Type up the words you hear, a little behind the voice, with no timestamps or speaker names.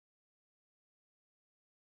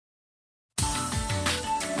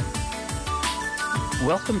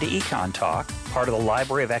Welcome to EconTalk, part of the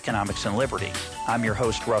Library of Economics and Liberty. I'm your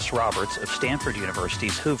host, Russ Roberts of Stanford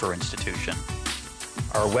University's Hoover Institution.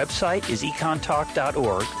 Our website is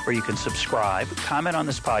econtalk.org, where you can subscribe, comment on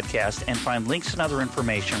this podcast, and find links and other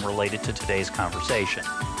information related to today's conversation.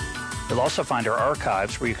 You'll also find our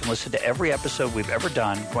archives where you can listen to every episode we've ever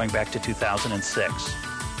done going back to 2006.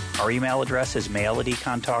 Our email address is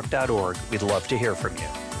mail@econtalk.org. We'd love to hear from you.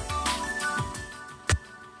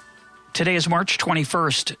 Today is March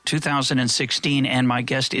 21st, 2016, and my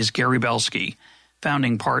guest is Gary Belsky,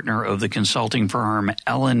 founding partner of the consulting firm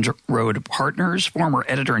Elland Road Partners, former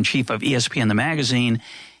editor-in-chief of ESPN The Magazine,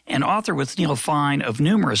 and author with Neil Fine of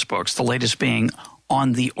numerous books, the latest being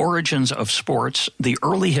On the Origins of Sports, the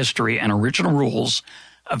Early History and Original Rules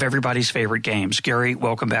of Everybody's Favorite Games. Gary,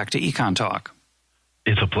 welcome back to Econ Talk.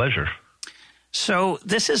 It's a pleasure. So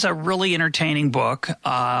this is a really entertaining book.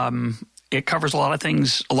 It covers a lot of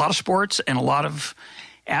things, a lot of sports and a lot of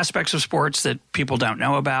aspects of sports that people don't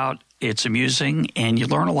know about. It's amusing, and you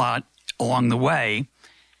learn a lot along the way.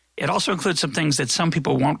 It also includes some things that some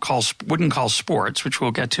people wouldn't call sports, which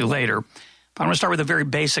we'll get to later. But I'm going to start with a very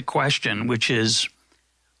basic question, which is,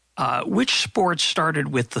 which sport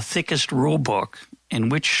started with the thickest rule book, and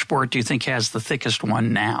which sport do you think has the thickest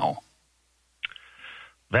one now?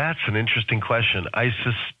 That's an interesting question.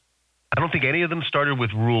 I don't think any of them started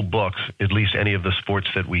with rule books, at least any of the sports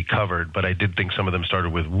that we covered, but I did think some of them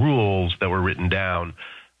started with rules that were written down.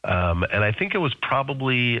 And I think it was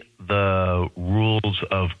probably the rules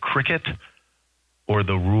of cricket or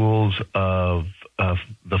the rules of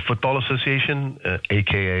the Football Association,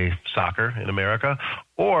 a.k.a. soccer in America,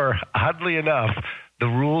 or, oddly enough, the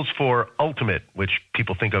rules for Ultimate, which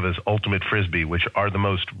people think of as Ultimate Frisbee, which are the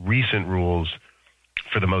most recent rules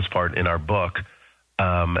for the most part in our book.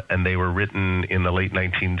 And they were written in the late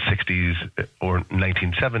 1960s or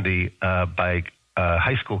 1970 by a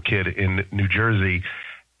high school kid in New Jersey.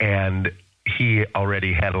 And he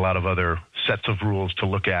already had a lot of other sets of rules to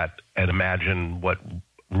look at and imagine what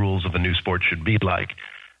rules of a new sport should be like.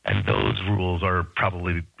 And those rules are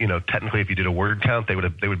probably, technically if you did a word count, they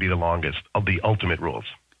would be the longest of the ultimate rules.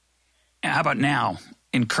 How about now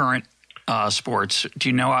in current sports? Do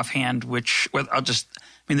you know offhand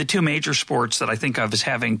the two major sports that I think of as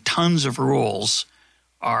having tons of rules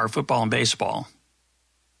are football and baseball.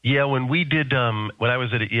 Yeah, when we did, when I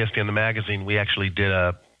was at ESPN The Magazine, we actually did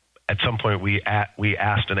at some point we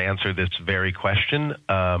asked and answered this very question,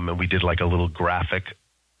 and we did like a little graphic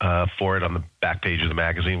for it on the back page of the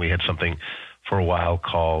magazine. We had something for a while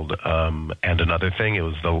called And Another Thing. It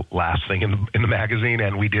was the last thing in the magazine,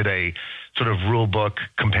 and we did a sort of rule book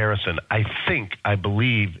comparison. I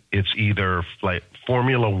believe it's either like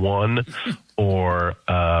Formula One or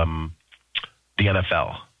the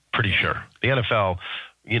NFL. Pretty sure. The NFL,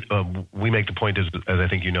 we make the point, as I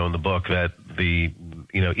think you know in the book, that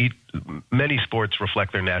many sports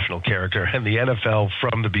reflect their national character, and the NFL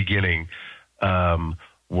from the beginning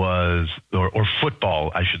was, or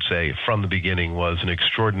football, I should say, from the beginning was an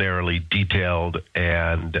extraordinarily detailed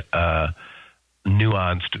and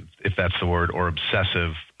nuanced, if that's the word, or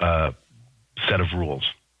obsessive set of rules.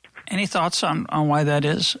 Any thoughts on why that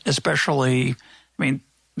is? Especially,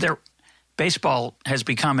 baseball has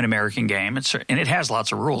become an American game, and it has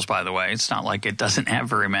lots of rules, by the way. It's not like it doesn't have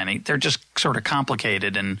very many. They're just sort of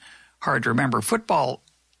complicated and hard to remember. Football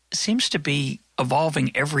seems to be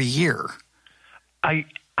evolving every year. I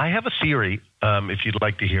have a theory, if you'd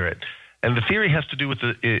like to hear it. And the theory has to do with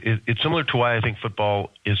it's similar to why I think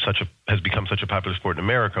football has become such a popular sport in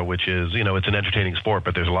America, which is, it's an entertaining sport,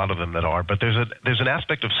 but there's a lot of them that are. But there's an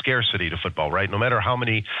aspect of scarcity to football, right? No matter how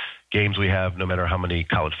many games we have, no matter how many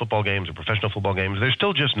college football games or professional football games, there's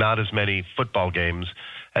still just not as many football games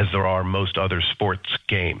as there are most other sports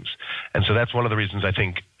games. And so that's one of the reasons I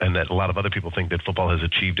think, and that a lot of other people think, that football has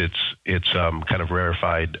achieved its kind of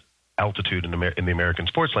rarefied altitude in the American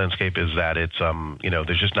sports landscape, is that it's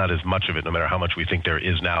there's just not as much of it, no matter how much we think there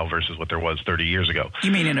is now versus what there was 30 years ago. You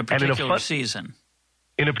mean in a particular season?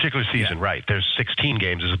 In a particular season, yeah. Right. There's 16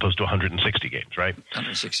 games as opposed to 160 games, right?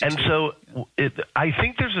 162. And so I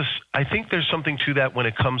think there's something to that when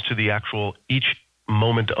it comes to the actual each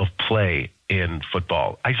moment of play in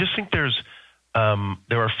football. I just think there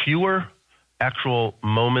are fewer actual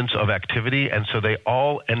moments of activity, and so they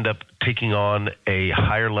all end up taking on a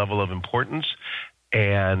higher level of importance,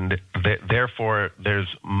 and therefore there's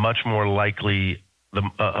a much more likely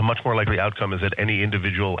outcome is that any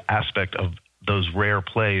individual aspect of those rare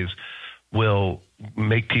plays will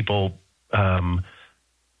make people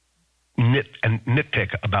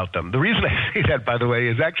nitpick about them. The reason I say that, by the way,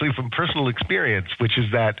 is actually from personal experience, which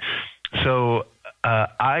is that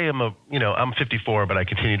I'm 54, but I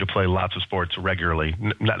continue to play lots of sports regularly,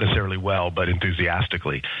 not necessarily well, but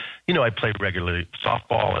enthusiastically. I play regularly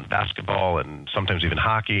softball and basketball and sometimes even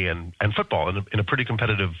hockey and football in a pretty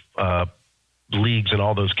competitive leagues in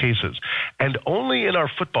all those cases. And only in our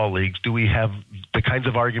football leagues do we have the kinds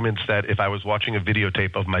of arguments that if I was watching a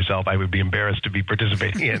videotape of myself, I would be embarrassed to be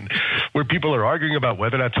participating in, where people are arguing about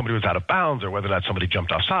whether or not somebody was out of bounds or whether or not somebody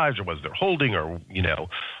jumped off sides or was there holding or,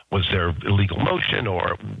 was there illegal motion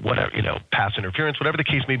or whatever, pass interference, whatever the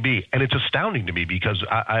case may be. And it's astounding to me because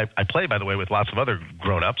I play, by the way, with lots of other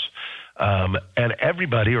grown-ups. And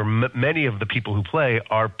everybody or many of the people who play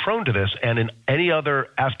are prone to this, and in any other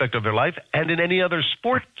aspect of their life and in any other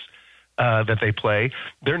sports that they play,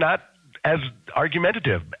 they're not as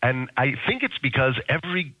argumentative. And I think it's because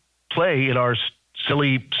every play in our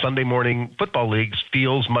silly Sunday morning football leagues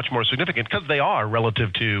feels much more significant because they are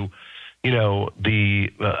relative to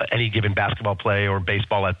any given basketball play or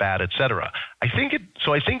baseball at bat, et cetera. I think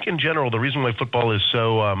in general, the reason why football is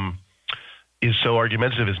so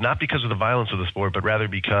argumentative is not because of the violence of the sport, but rather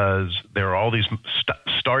because there are all these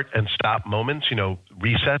start and stop moments,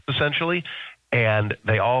 resets essentially, and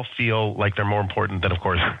they all feel like they're more important than, of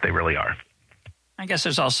course, they really are. I guess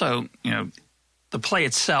there's also, the play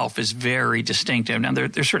itself is very distinctive. Now,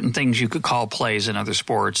 there's certain things you could call plays in other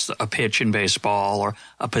sports, a pitch in baseball or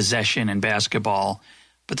a possession in basketball,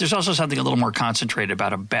 but there's also something a little more concentrated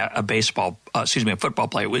about a football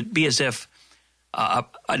play. It would be as if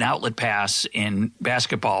an outlet pass in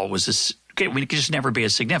basketball could just never be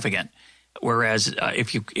as significant. Whereas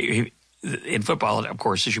in football, of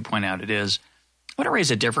course, as you point out, it is. I want to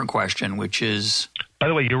raise a different question, which is. By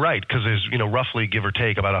the way, you're right, because there's roughly, give or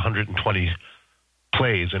take, about 120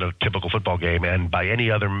 plays in a typical football game, and by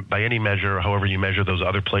any measure, however you measure those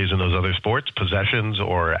other plays in those other sports, possessions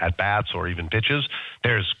or at bats or even pitches,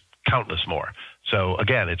 there's countless more. So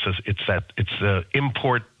again, it's the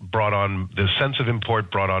import brought on, the sense of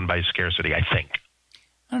import brought on by scarcity, I think.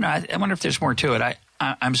 I don't know. I wonder if there's more to it.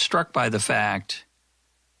 I'm struck by the fact,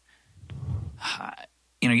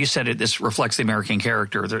 you said this reflects the American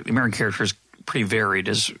character. The American character is pretty varied,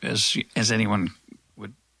 as anyone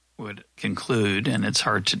would conclude, and it's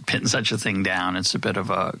hard to pin such a thing down. It's a bit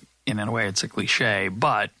of in a way, it's a cliche,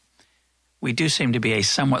 but we do seem to be a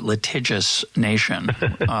somewhat litigious nation,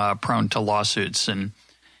 prone to lawsuits, and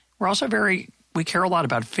we're also we care a lot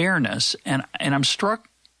about fairness. And I'm struck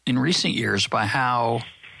in recent years by how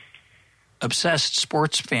obsessed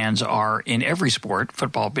sports fans are in every sport,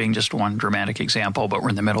 football being just one dramatic example, but we're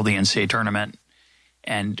in the middle of the NCAA tournament,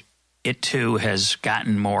 and it too has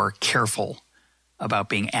gotten more careful about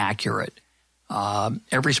being accurate.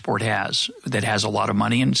 Every sport has a lot of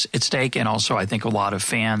money at stake, and also I think a lot of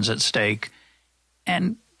fans at stake.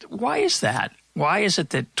 And why is that? Why is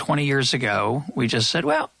it that 20 years ago we just said,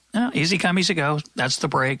 well, easy come, easy go. That's the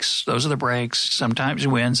breaks. Those are the breaks. Sometimes you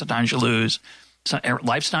win, sometimes you lose.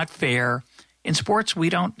 Life's not fair. In sports, we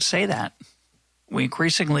don't say that. We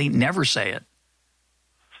increasingly never say it.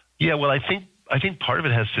 Yeah, well, I think part of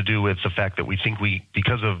it has to do with the fact that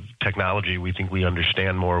because of technology, we think we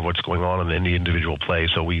understand more of what's going on in any individual play.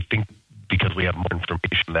 So we think because we have more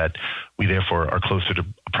information that we therefore are closer to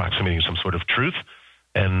approximating some sort of truth.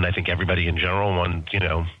 And I think everybody in general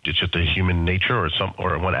it's just a human nature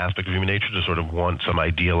or one aspect of human nature to sort of want some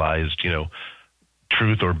idealized,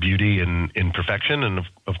 truth or beauty in perfection. And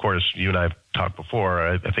of course, you and I have talked before.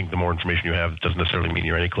 I think the more information you have doesn't necessarily mean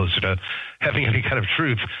you're any closer to having any kind of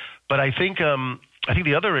truth. But I think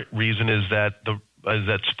the other reason is that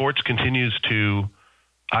sports continues to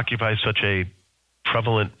occupy such a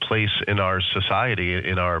prevalent place in our society,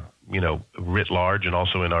 in our writ large, and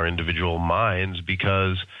also in our individual minds,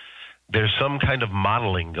 because there's some kind of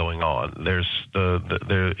modeling going on. There's the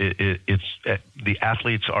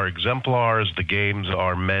athletes are exemplars. The games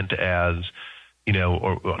are meant as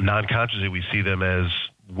or non-consciously we see them as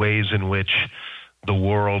ways in which the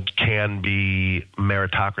world can be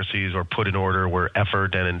meritocracies or put in order where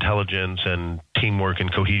effort and intelligence and teamwork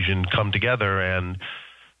and cohesion come together. And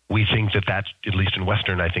we think that that's, at least in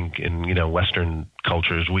Western, I think in, Western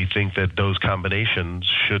cultures, we think that those combinations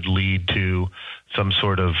should lead to some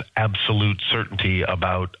sort of absolute certainty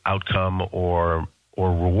about outcome or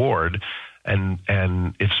reward. And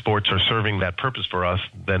if sports are serving that purpose for us,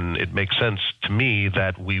 then it makes sense to me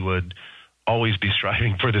that we would always be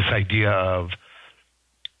striving for this idea of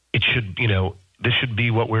it should, this should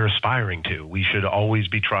be what we're aspiring to. We should always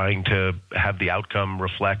be trying to have the outcome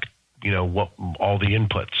reflect, what all the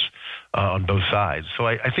inputs on both sides. So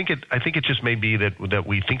I think it just may be that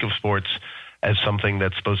we think of sports as something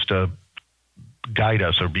that's supposed to guide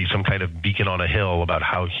us or be some kind of beacon on a hill about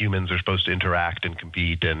how humans are supposed to interact and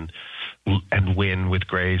compete and win with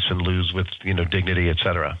grace and lose with, dignity, et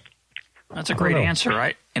cetera. That's a great answer,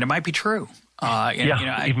 right? And it might be true.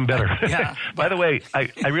 Even better. By the way,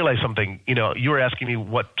 I realized something. You were asking me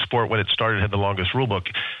what sport, when it started, had the longest rule book.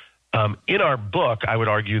 In our book, I would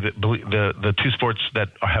argue that the two sports that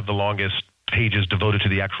have the longest pages devoted to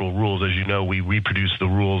the actual rules, as you know, we reproduce the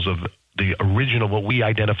rules of the original, what we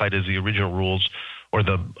identified as the original rules of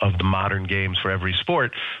the modern games for every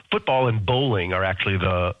sport. Football and bowling are actually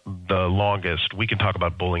the longest. We can talk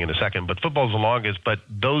about bowling in a second, but football is the longest. But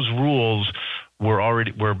those rules were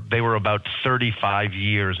about 35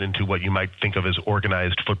 years into what you might think of as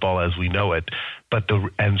organized football as we know it. So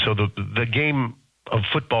the game of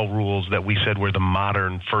football rules that we said were the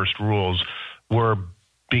modern first rules were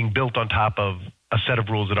being built on top of a set of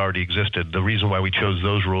rules that already existed. The reason why we chose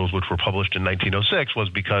those rules, which were published in 1906, was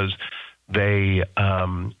because they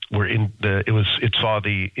it saw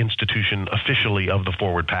the institution officially of the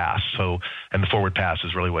forward pass. And the forward pass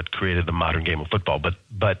is really what created the modern game of football. But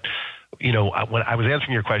when I was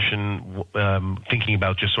answering your question, thinking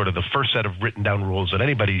about just sort of the first set of written down rules that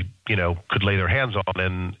anybody, could lay their hands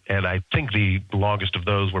on. And I think the longest of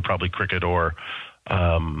those were probably cricket or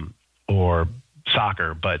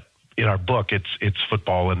soccer. But in our book, it's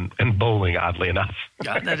football and bowling, oddly enough.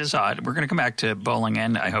 That is odd. We're going to come back to bowling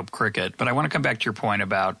and, I hope, cricket. But I want to come back to your point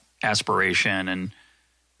about aspiration and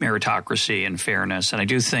meritocracy and fairness. And I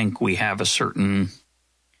do think we have a certain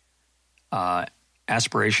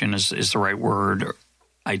aspiration is the right word,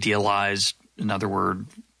 idealized, another word,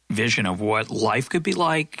 vision of what life could be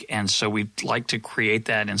like. And so we like to create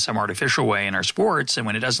that in some artificial way in our sports. And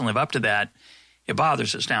when it doesn't live up to that, it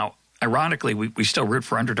bothers us. Now, ironically, we still root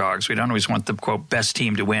for underdogs. We don't always want the, quote, best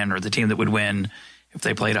team to win or the team that would win if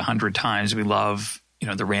they played 100 times. We love,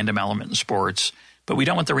 the random element in sports. But we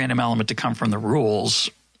don't want the random element to come from the rules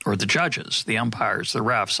or the judges, the umpires, the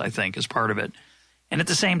refs, I think, is part of it. And at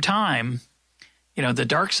the same time, the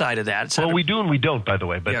dark side of that. Well, we do and we don't, by the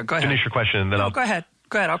way. But go ahead. Finish your question, and then I'll go ahead.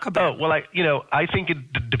 Go ahead. I'll come back. Oh well, I think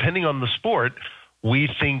depending on the sport, we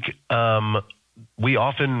think we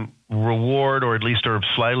often reward or at least are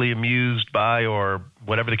slightly amused by, or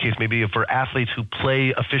whatever the case may be, for athletes who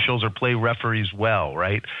play officials or play referees well,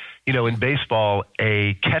 right? In baseball,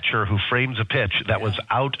 a catcher who frames a pitch that was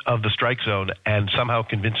out of the strike zone and somehow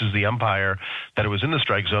convinces the umpire that it was in the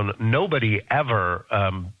strike zone, nobody ever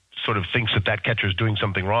sort of thinks that catcher is doing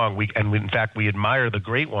something wrong. In fact, we admire the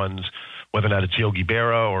great ones, whether or not it's Yogi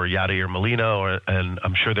Berra or Yadier Molina, and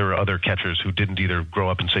I'm sure there are other catchers who didn't either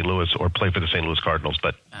grow up in St. Louis or play for the St. Louis Cardinals,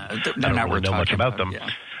 but I don't really know much about them.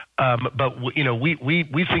 Yeah. But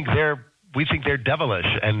we think they're devilish,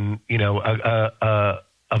 and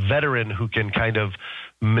a veteran who can kind of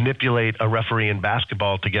manipulate a referee in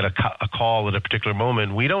basketball to get a call at a particular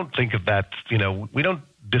moment. We don't think of that. We don't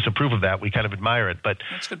disapprove of that. We kind of admire it. But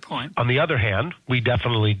that's a good point. On the other hand, we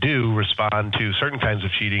definitely do respond to certain kinds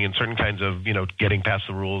of cheating and certain kinds of, getting past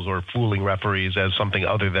the rules or fooling referees as something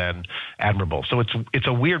other than admirable. So it's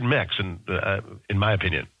a weird mix, in my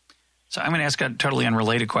opinion. So I'm going to ask a totally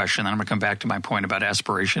unrelated question, and I'm going to come back to my point about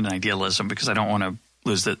aspiration and idealism because I don't want to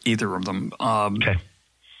lose either of them. Okay.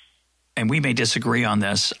 And we may disagree on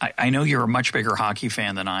this. I know you're a much bigger hockey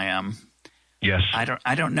fan than I am. Yes.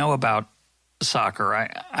 I don't know about soccer.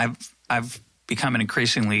 I've become an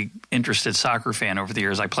increasingly interested soccer fan over the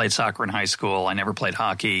years. I played soccer in high school. I never played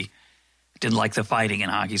hockey. Didn't like the fighting in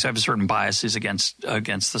hockey, so I have certain biases against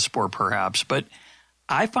the sport, perhaps. But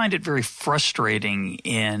I find it very frustrating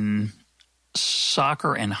in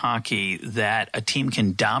soccer and hockey that a team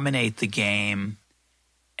can dominate the game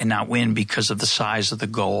and not win because of the size of the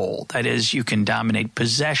goal. That is, you can dominate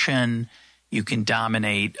possession, you can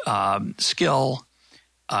dominate skill,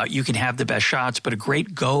 you can have the best shots, but a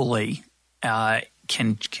great goalie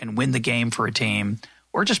can win the game for a team,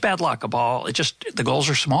 or just bad luck. The goals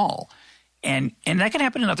are small, and that can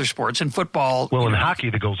happen in other sports. In football, well, in hockey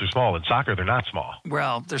the goals are small. In soccer, they're not small.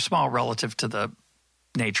 Well, they're small relative to the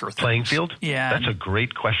nature of things. Playing field? Yeah. That's a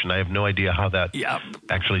great question. I have no idea how that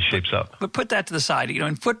actually shapes up. But put that to the side.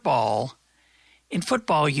 In football,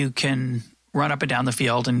 you can run up and down the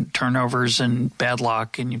field and turnovers and bad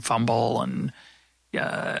luck and you fumble and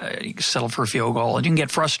you settle for a field goal. And you can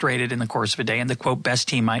get frustrated in the course of a day. And the, quote, best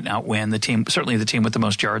team might not win. Certainly the team with the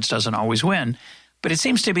most yards doesn't always win. But it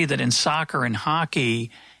seems to be that in soccer and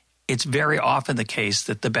hockey, it's very often the case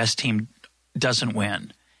that the best team doesn't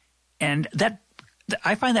win. And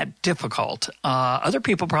I find that difficult. Other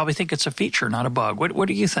people probably think it's a feature, not a bug. What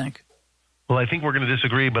do you think? Well, I think we're going to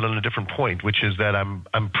disagree, but on a different point, which is that I'm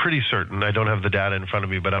pretty certain, I don't have the data in front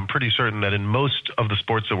of me, but I'm pretty certain that in most of the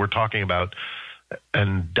sports that we're talking about,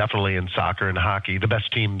 and definitely in soccer and hockey, the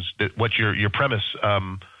best teams, what your premise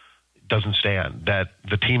doesn't stand, that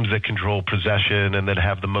the teams that control possession and that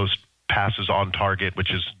have the most passes on target,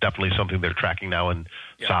 which is definitely something they're tracking now in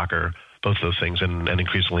soccer, both those things, and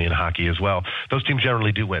increasingly in hockey as well, those teams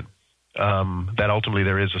generally do win. That ultimately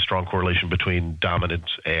there is a strong correlation between dominance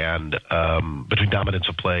and between dominance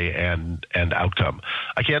of play and outcome.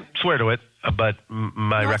 I can't swear to it, but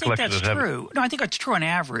my recollection is I think that's true. No, I think that's true on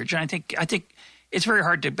average, and I think it's very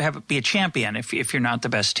hard to be a champion if you're not the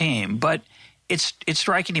best team. But it's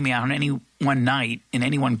striking to me on any one night in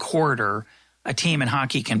any one quarter, a team in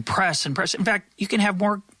hockey can press and press. In fact, you can have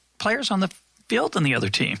more players on the field than the other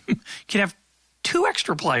team. You can have 2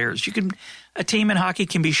 extra players. A team in hockey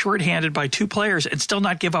can be shorthanded by 2 players and still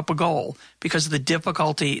not give up a goal because of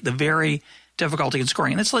the very difficulty in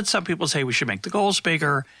scoring. And this led some people say we should make the goals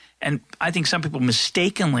bigger. And I think some people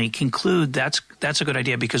mistakenly conclude that's a good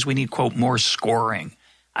idea because we need, quote, more scoring.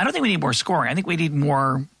 I don't think we need more scoring. I think we need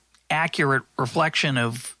more accurate reflection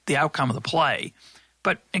of the outcome of the play.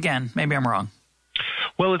 But again, maybe I'm wrong.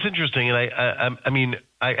 Well, it's interesting, and I mean,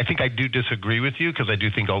 I think I do disagree with you because I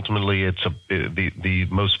do think ultimately it's the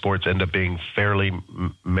most sports end up being fairly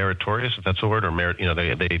meritorious, if that's a word, or merit.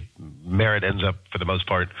 Merit ends up for the most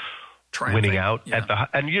part winning out at the.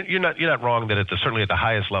 And you're not wrong that certainly at the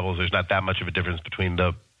highest levels there's not that much of a difference between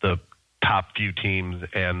the top few teams,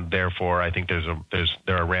 and therefore I think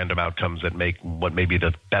there are random outcomes that make what may be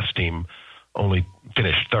the best team only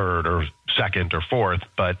finish third or second or fourth.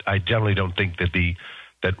 But I generally don't think that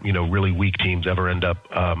really weak teams ever end up,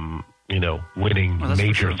 winning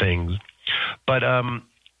major things. But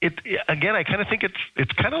again, I kind of think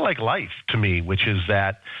it's kind of like life to me, which is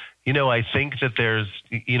that, I think that there's,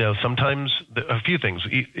 sometimes a few things,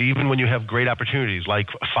 even when you have great opportunities, like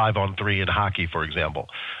 5-on-3 in hockey, for example,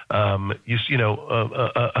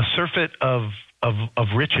 a surfeit of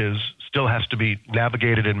riches still has to be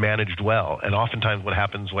navigated and managed well. And oftentimes what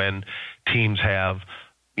happens when teams have,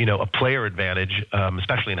 a player advantage,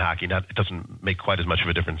 especially in hockey, it doesn't make quite as much of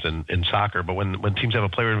a difference in soccer, but when teams have a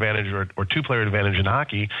player advantage or 2-player advantage in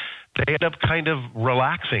hockey, they end up kind of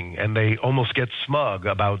relaxing and they almost get smug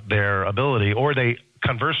about their ability, or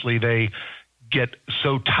conversely, they get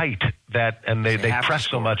so tight and they press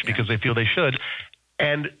so much because they feel they should.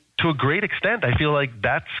 And to a great extent, I feel like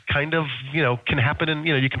that's kind of, can happen in,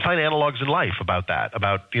 you can find analogs in life about that,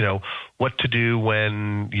 about, what to do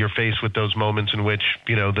when you're faced with those moments in which,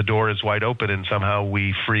 the door is wide open and somehow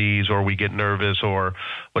we freeze or we get nervous or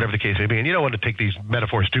whatever the case may be. And you don't want to take these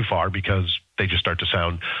metaphors too far because they just start to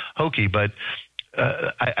sound hokey. But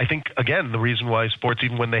I think, again, the reason why sports,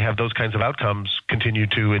 even when they have those kinds of outcomes, continue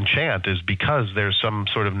to enchant is because there's some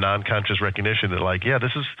sort of non-conscious recognition that, like,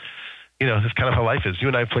 this is kind of how life is. You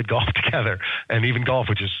and I have played golf together, and even golf,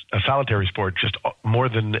 which is a solitary sport, just more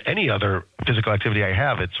than any other physical activity I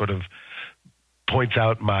have, it sort of points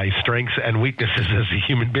out my strengths and weaknesses as a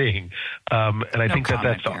human being. And I think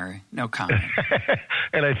that's Gary. No comment.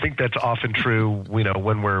 And I think that's often true,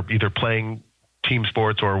 when we're either playing team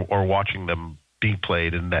sports or watching them being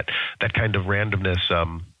played, and that kind of randomness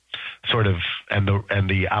sort of and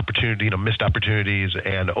the opportunity, missed opportunities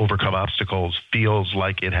and overcome obstacles feels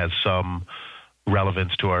like it has some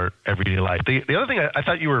relevance to our everyday life. The other thing I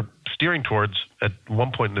thought you were steering towards at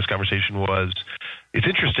one point in this conversation was, it's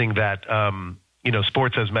interesting that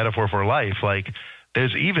sports as metaphor for life, like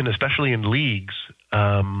there's even, especially in leagues,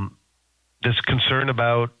 this concern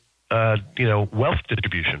about wealth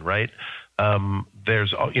distribution, right?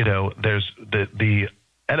 There's the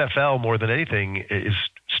NFL more than anything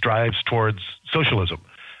strives towards socialism,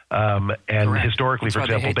 and Correct. Historically, That's for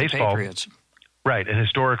example, baseball, right? And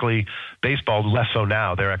historically, baseball less so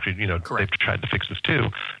now. They're actually, they've tried to fix this too.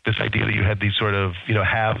 This idea that you had these sort of,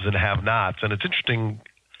 haves and have-nots, and it's interesting.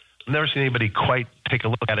 I've never seen anybody quite take a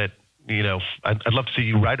look at it. I'd love to see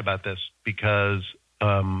you write about this because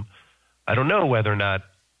I don't know whether or not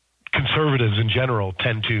conservatives in general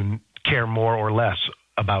tend to care more or less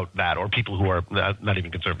about that, or people who are not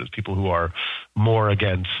even conservatives, people who are more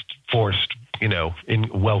against forced, in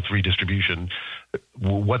wealth redistribution,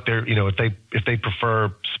 what they're, if they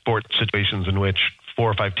prefer sports situations in which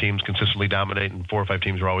 4 or 5 teams consistently dominate and 4 or 5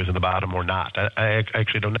 teams are always in the bottom or not. I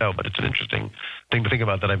actually don't know, but it's an interesting thing to think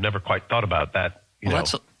about that I've never quite thought about, that,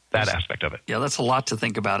 that aspect of it. Yeah, that's a lot to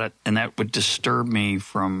think about it, and that would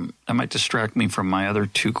that might distract me from my other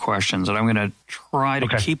 2 questions, and I'm going to try to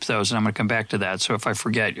keep those, and I'm going to come back to that. So if I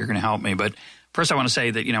forget, you're going to help me. But first I want to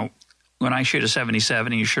say that, when I shoot a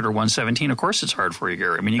 77 and you shoot a 117, of course it's hard for you,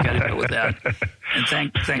 Gary. I mean, you got to deal with that. And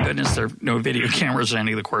thank goodness there are no video cameras on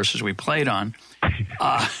any of the courses we played on.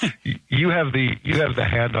 You have the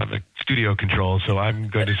hand on the studio control, so I'm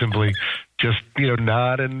going to simply just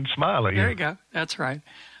nod and smile at you. There you go. That's right.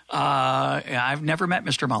 I've never met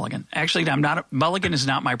Mr. Mulligan. Actually, Mulligan is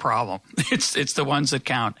not my problem. It's the ones that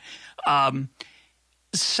count.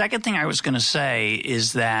 Second thing I was going to say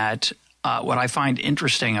is that what I find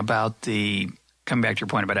interesting about coming back to your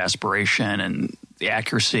point about aspiration and the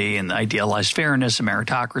accuracy and the idealized fairness and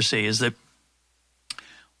meritocracy is that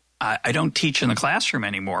I don't teach in the classroom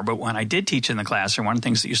anymore, but when I did teach in the classroom, one of the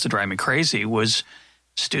things that used to drive me crazy was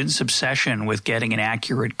students' obsession with getting an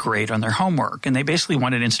accurate grade on their homework. And they basically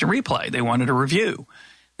wanted instant replay. They wanted a review.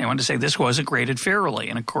 They wanted to say this wasn't graded fairly.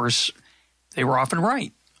 And, of course, they were often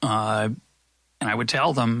right. And I would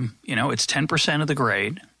tell them, it's 10% of the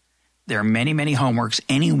grade. There are many, many homeworks.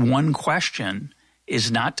 Any one question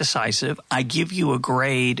is not decisive. I give you a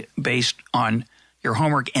grade based on your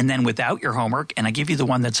homework and then without your homework, and I give you the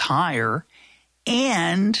one that's higher.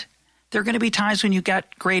 And there are going to be times when you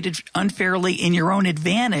got graded unfairly in your own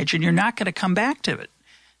advantage, and you're not going to come back to it.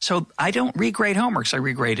 So I don't regrade homeworks. I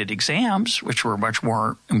regraded exams, which were much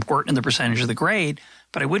more important in the percentage of the grade,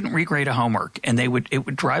 but I wouldn't regrade a homework, and it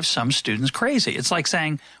would drive some students crazy. It's like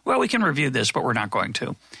saying, well, we can review this, but we're not going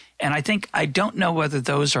to. And I don't know whether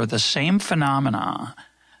those are the same phenomenon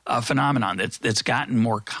that's gotten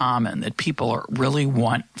more common, that people really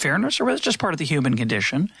want fairness, or whether it's just part of the human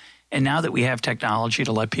condition. And now that we have technology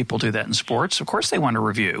to let people do that in sports, of course they want to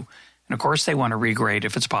review. And of course they want to regrade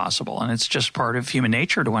if it's possible. And it's just part of human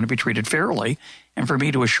nature to want to be treated fairly. And for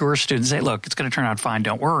me to assure students, hey, look, it's going to turn out fine,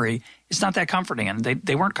 don't worry, it's not that comforting. And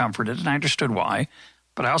they weren't comforted, and I understood why.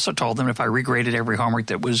 But I also told them if I regraded every homework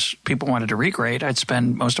that people wanted to regrade, I'd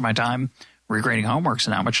spend most of my time regrading homeworks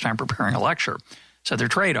and not much time preparing a lecture. So they're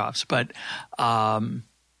trade-offs. But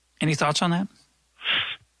any thoughts on that?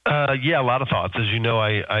 Yeah, a lot of thoughts. As you know,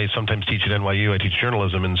 I sometimes teach at NYU. I teach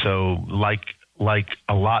journalism, and so like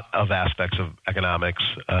a lot of aspects of economics,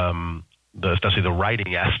 especially the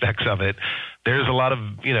writing aspects of it, there's a lot of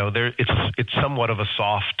it's somewhat of a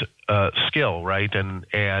soft skill, right? And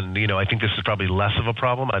I think this is probably less of a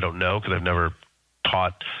problem. I don't know because I've never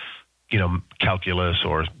taught calculus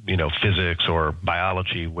or physics or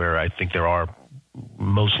biology where I think there are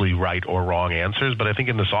mostly right or wrong answers. But I think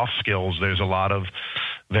in the soft skills, there's a lot of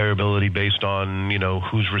variability based on,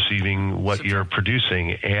 who's receiving what you're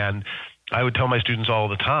producing. And I would tell my students all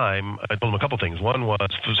the time, I told them a couple things. One was,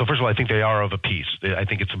 so first of all, I think they are of a piece. I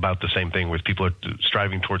think it's about the same thing where people are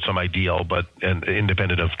striving towards some ideal, and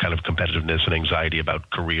independent of kind of competitiveness and anxiety about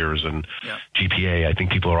careers and GPA. I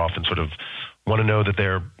think people are often sort of want to know that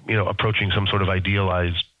they're, approaching some sort of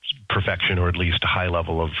idealized perfection or at least a high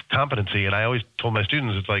level of competency. And I always told my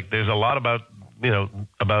students, it's like there's a lot about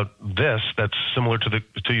this that's similar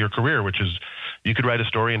to your career, which is you could write a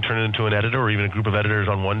story and turn it into an editor or even a group of editors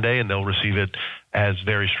on one day, and they'll receive it as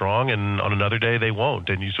very strong, and on another day they won't.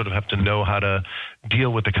 And you sort of have to know how to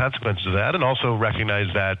deal with the consequences of that, and also recognize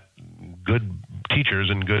that good teachers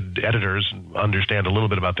and good editors understand a little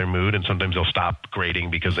bit about their mood, and sometimes they'll stop grading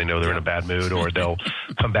because they know they're in a bad mood, or they'll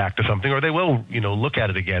come back to something, or they will, look at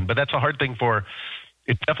it again. But that's a hard thing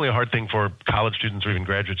it's definitely a hard thing for college students or even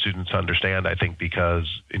graduate students to understand, I think, because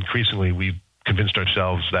increasingly we've convinced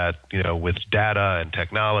ourselves that, with data and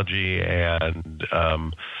technology and,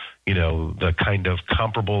 the kind of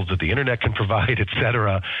comparables that the internet can provide, et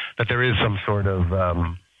cetera, that there is some sort of,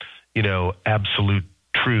 absolute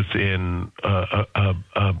truth in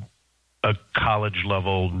a college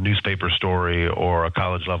level newspaper story or a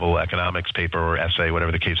college level economics paper or essay,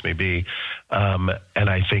 whatever the case may be. And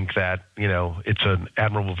I think that, it's an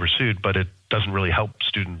admirable pursuit, but it doesn't really help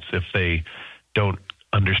students if they don't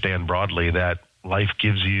understand broadly that life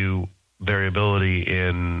gives you variability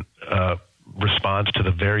in response to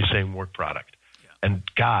the very same work product. Yeah. And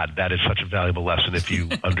God, that is such a valuable lesson if you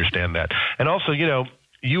understand that. And also,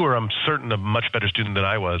 you were, I'm certain, a much better student than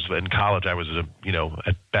I was. In college, I was,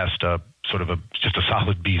 at best, sort of just a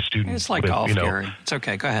solid B student. It's like golf, Gary. It's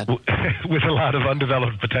okay. Go ahead. With a lot of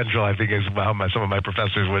undeveloped potential, I think is how some of my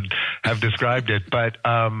professors would have described it. But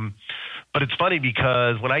it's funny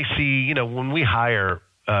because when I see, when we hire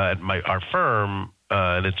at our firm,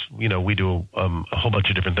 and it's, we do a whole bunch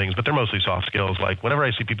of different things, but they're mostly soft skills. Like whenever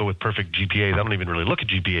I see people with perfect GPAs, I don't even really look at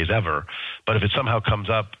GPAs ever. But if it somehow comes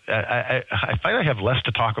up, I find I have less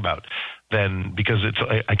to talk about than, because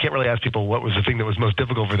I can't really ask people what was the thing that was most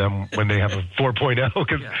difficult for them when they have a 4.0,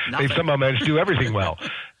 because they've somehow managed to do everything well.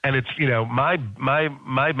 And it's, my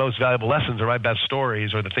most valuable lessons or my best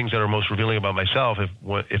stories or the things that are most revealing about myself,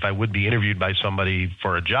 if I would be interviewed by somebody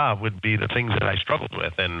for a job, would be the things that I struggled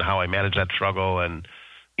with and how I managed that struggle and,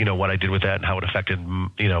 what I did with that and how it affected,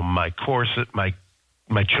 my course, my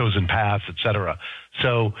chosen paths, et cetera.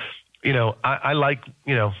 So, I like,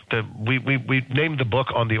 we named the book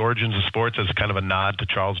On the Origins of Sports as kind of a nod to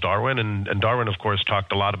Charles Darwin. And Darwin, of course,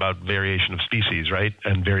 talked a lot about variation of species, right?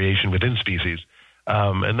 And variation within species.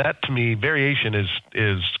 And that, to me, variation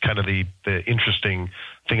is kind of the interesting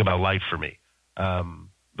thing about life for me. I'm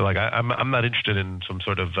not interested in some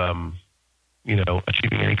sort of,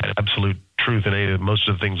 achieving any kind of absolute truth in most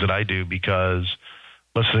of the things that I do, because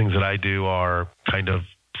most of the things that I do are kind of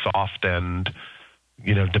soft and,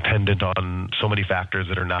 dependent on so many factors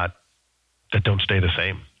that don't stay the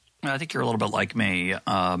same. I think you're a little bit like me.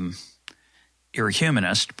 You're a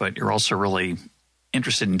humanist, but you're also really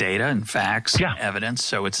interested in data and facts and evidence.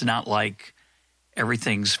 So it's not like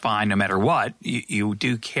everything's fine no matter what. You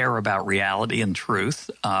do care about reality and truth,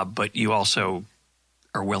 but you also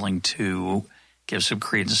are willing to give some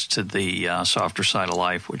credence to the softer side of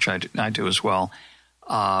life, which I do as well.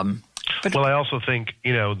 Well, I also think,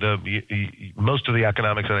 most of the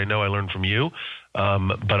economics that I know I learned from you,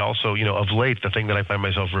 but also, of late, the thing that I find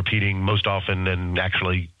myself repeating most often and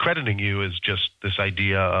actually crediting you is just this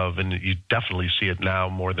idea of, and you definitely see it now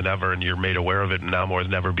more than ever, and you're made aware of it now more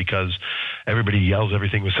than ever because everybody yells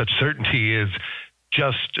everything with such certainty, is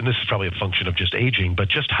just, and this is probably a function of just aging, but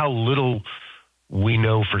just how little we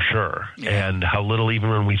know for sure, and how little, even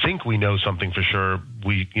when we think we know something for sure,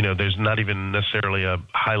 there's not even necessarily a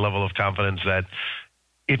high level of confidence that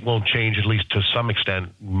it won't change, at least to some extent,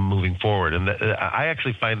 moving forward. And I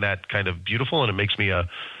actually find that kind of beautiful, and it makes me a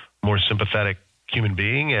more sympathetic human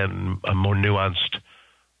being and a more nuanced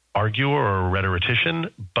arguer or rhetorician.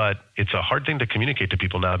 But it's a hard thing to communicate to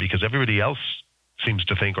people now because everybody else seems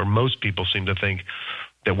to think, or most people seem to think,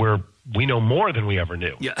 that we know more than we ever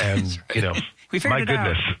knew. Yeah, and right. We figured it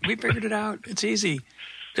out. We figured it out. It's easy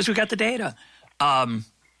because we got the data.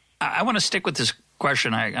 I want to stick with this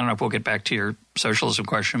question. I don't know if we'll get back to your socialism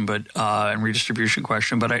question, but and redistribution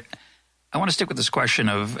question. But I want to stick with this question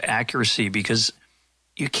of accuracy because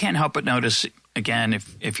you can't help but notice, again,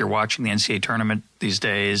 if you're watching the NCAA tournament these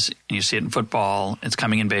days and you see it in football, it's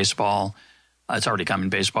coming in baseball. It's already come in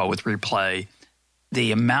baseball with replay.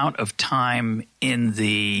 The amount of time in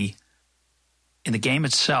the game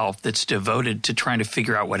itself that's devoted to trying to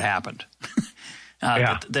figure out what happened.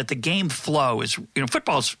 That the game flow is,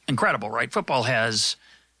 football is incredible, right? Football has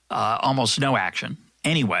almost no action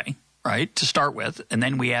anyway, right, to start with. And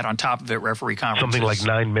then we add on top of it referee conferences. Something like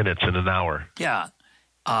 9 minutes in an hour. Yeah.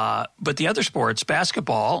 But the other sports,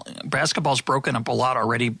 basketball's broken up a lot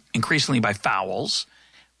already, increasingly by fouls.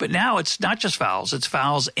 But now it's not just fouls. It's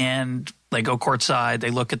fouls and they go courtside. They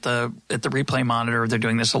look at the replay monitor. They're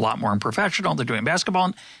doing this a lot more in professional. They're doing basketball.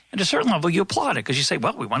 And at a certain level, you applaud it because you say,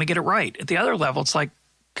 well, we want to get it right. At the other level, it's like,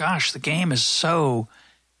 gosh, the game is so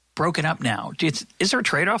broken up now. Is there a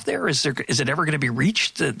trade-off there? Is it ever going to be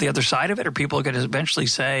reached, the other side of it? Or people are going to eventually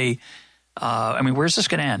say, where's this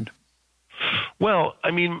going to end? Well,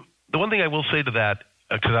 the one thing I will say to that,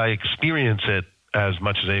 because I experience it as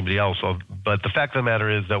much as anybody else, but the fact of the matter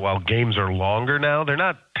is that while games are longer now, they're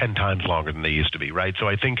not 10 times longer than they used to be, right? So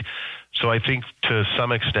I think to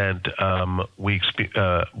some extent we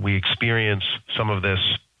experience some of this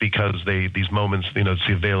because these moments, it's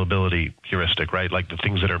the availability heuristic, right? Like the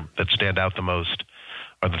things that stand out the most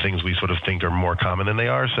are the things we sort of think are more common than they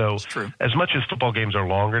are. So as much as football games are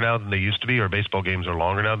longer now than they used to be, or baseball games are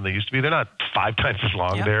longer now than they used to be, they're not 5 times as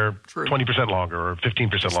long. Yeah, they're 20% longer or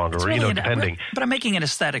 15% longer, or, really depending. But I'm making an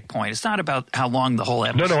aesthetic point. It's not about how long the whole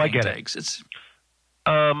episode I get takes. It's,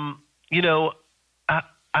 I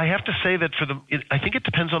have to say that I think it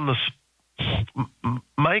depends on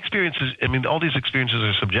my experiences. All these experiences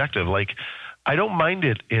are subjective. Like, I don't mind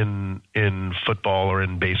it in football or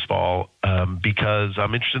in baseball because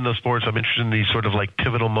I'm interested in those sports. I'm interested in these sort of like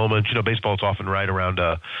pivotal moments. Baseball is often right around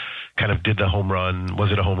kind of, did the home run,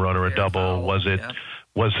 was it a home run or a double? Was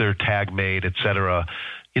there tag made, et cetera?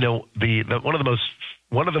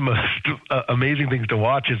 One of the most amazing things to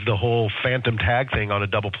watch is the whole phantom tag thing on a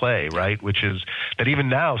double play, right? Which is that even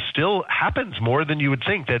now still happens more than you would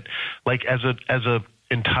think. That like as a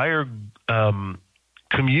entire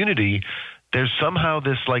community, there's somehow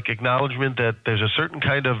this like acknowledgement that there's a certain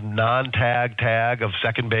kind of non-tag tag of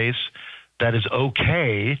second base that is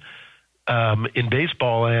okay in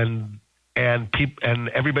baseball, and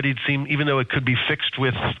everybody seems, even though it could be fixed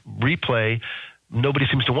with replay, nobody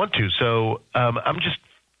seems to want to. So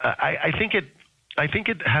I think I think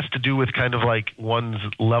it has to do with kind of like one's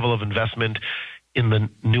level of investment in the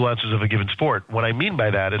nuances of a given sport. What I mean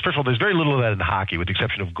by that is, first of all, there's very little of that in hockey, with the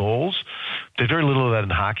exception of goals. There's very little of that in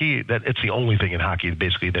hockey. That it's the only thing in hockey,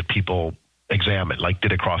 basically, that people examine, like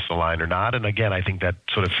did it cross the line or not. And again, I think that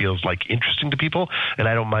sort of feels like interesting to people, and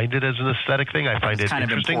I don't mind it as an aesthetic thing. I find it kind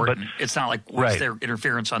interesting, of important. But it's not like was there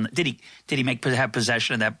interference on? Did he have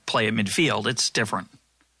possession of that play at midfield? It's different,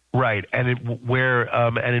 right? And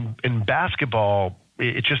in basketball,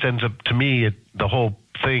 it just ends up, to me, the whole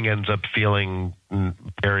thing ends up feeling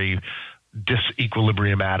very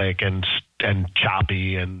disequilibriumatic and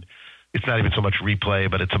choppy, and it's not even so much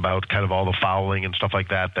replay, but it's about kind of all the fouling and stuff like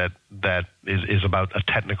that is about a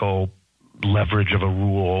technical leverage of a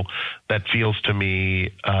rule that feels to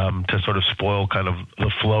me to sort of spoil kind of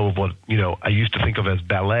the flow of what, I used to think of as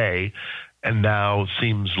ballet and now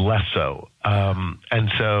seems less so.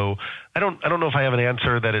 And so I don't know if I have an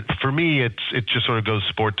answer that for me, it just sort of goes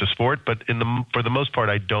sport to sport, but for the most part,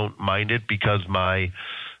 I don't mind it, because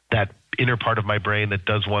that inner part of my brain that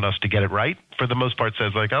does want us to get it right, for the most part,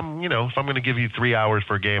 says like, if I'm going to give you 3 hours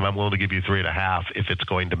for a game, I'm willing to give you 3.5 if it's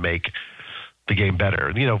going to make the game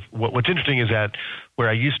better. What's interesting is that where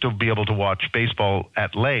I used to be able to watch baseball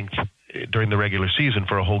at length during the regular season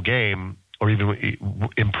for a whole game, or even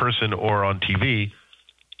in person or on TV,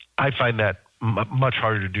 I find that much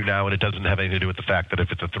harder to do now, and it doesn't have anything to do with the fact that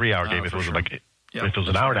if it's a 3-hour game, if it was if it was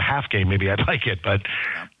an hour and a half game, maybe I'd like it. But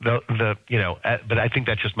but I think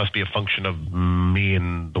that just must be a function of me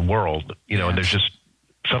and the world, And there's just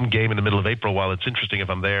some game in the middle of April, while it's interesting if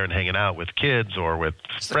I'm there and hanging out with kids or with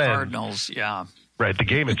friends. The Cardinals, yeah. Right. The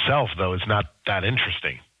game itself, though, is not that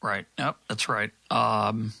interesting. Right. Yep, that's right.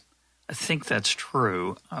 I think that's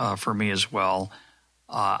true for me as well.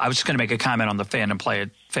 I was just going to make a comment on the phantom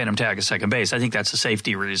tag at second base. I think that's a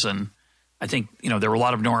safety reason. I think, there were a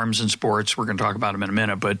lot of norms in sports. We're going to talk about them in a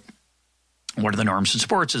minute, but one of the norms in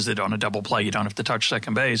sports is that on a double play, you don't have to touch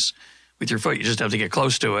second base with your foot. You just have to get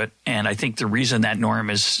close to it. And I think the reason that norm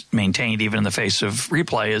is maintained, even in the face of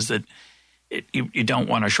replay, is that you don't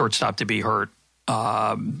want a shortstop to be hurt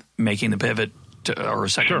making the pivot or a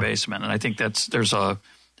second baseman. And I think there's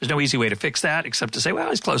no easy way to fix that except to say, well,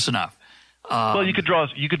 he's close enough. Well, you could draw a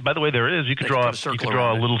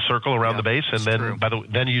little circle around the base, and then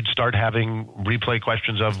then you'd start having replay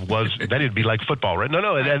questions of then it'd be like football, right?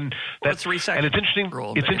 No, and that's 3 seconds. And it's interesting.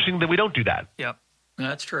 It's interesting that we don't do that. Yep,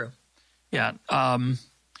 that's true. Yeah.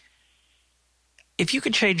 If you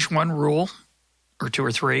could change one rule or 2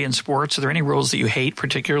 or 3 in sports, are there any rules that you hate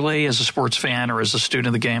particularly as a sports fan or as a student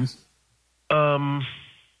of the game?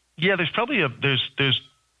 Yeah, there's probably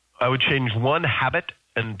I would change one habit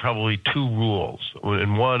and probably 2 rules.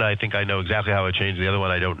 And one, I think I know exactly how I would change. The other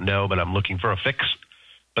one, I don't know, but I'm looking for a fix.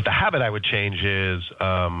 But the habit I would change is,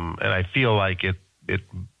 and I feel like it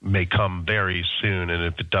may come very soon, and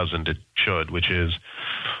if it doesn't, it should, which is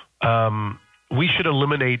we should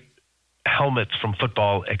eliminate helmets from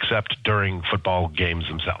football except during football games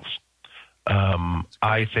themselves.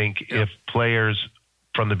 I think if players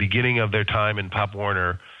from the beginning of their time in Pop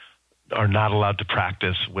Warner are not allowed to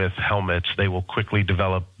practice with helmets, they will quickly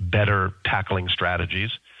develop better tackling strategies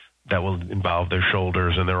that will involve their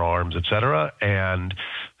shoulders and their arms, et cetera. And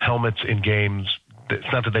helmets in games,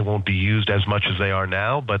 it's not that they won't be used as much as they are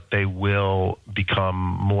now, but they will become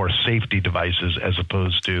more safety devices as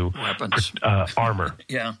opposed to weapons, armor.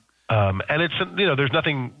 Yeah. And it's, there's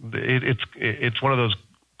nothing, it's one of those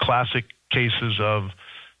classic cases of,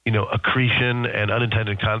 accretion and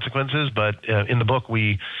unintended consequences. But in the book,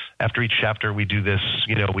 after each chapter, we do this,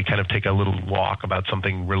 we kind of take a little walk about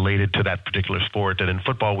something related to that particular sport. And in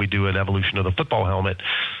football, we do an evolution of the football helmet.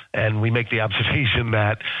 And we make the observation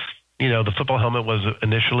that, the football helmet was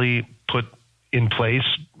initially put in place,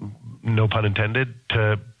 no pun intended,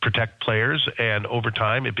 to protect players. And over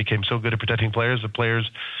time, it became so good at protecting players that players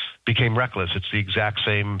became reckless. It's the exact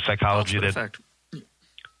same psychology effect.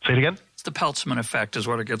 Say it again? It's the Peltzman effect is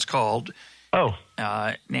what it gets called. Oh.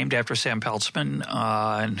 Named after Sam Peltzman,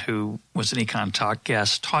 and who was an EconTalk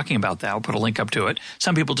guest talking about that. I'll put a link up to it.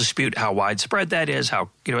 Some people dispute how widespread that is, how,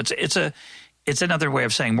 it's another way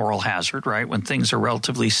of saying moral hazard, right? When things are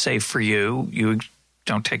relatively safe for you, you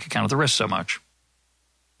don't take account of the risk so much.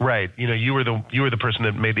 Right. You were the person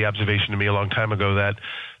that made the observation to me a long time ago that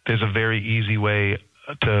there's a very easy way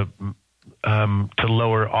to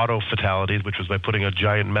lower auto fatalities, which was by putting a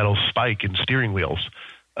giant metal spike in steering wheels.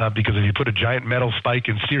 Because if you put a giant metal spike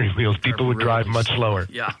in steering wheels, people would drive much slower.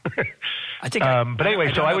 Yeah. I think. But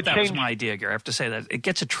anyway, so I would change. change. That was my idea, Gary. I have to say that it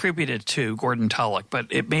gets attributed to Gordon Tullock, but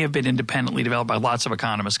it may have been independently developed by lots of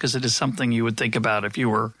economists because it is something you would think about if you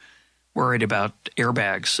were worried about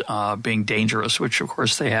airbags being dangerous, which of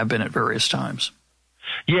course they have been at various times.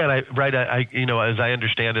 Yeah, and as I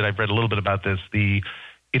understand it, I've read a little bit about this.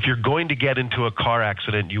 If you're going to get into a car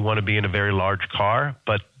accident, you want to be in a very large car,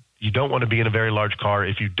 but you don't want to be in a very large car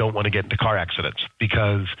if you don't want to get into car accidents,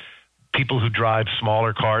 because people who drive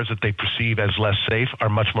smaller cars that they perceive as less safe are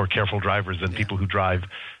much more careful drivers than people who drive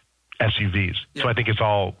SUVs. Yeah. So I think it's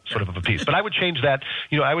all sort of a piece. But I would change that.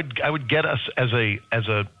 I would get us as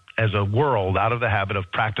a world out of the habit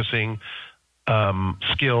of practicing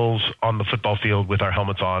skills on the football field with our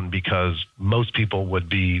helmets on, because most people would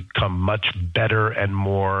become much better and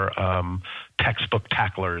more textbook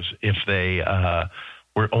tacklers if they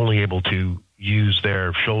were only able to use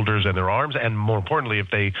their shoulders and their arms, and more importantly, if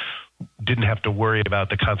they didn't have to worry about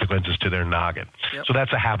the consequences to their noggin. Yep. So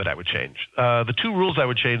that's a habit I would change. The two rules I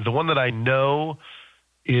would change, the one that I know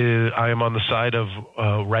is I am on the side of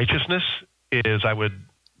righteousness, is I would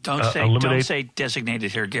Don't say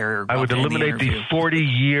designated hitter, Gary. I would eliminate the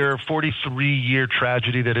 43-year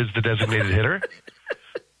tragedy that is the designated hitter.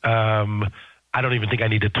 I don't even think I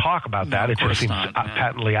need to talk about that. It just seems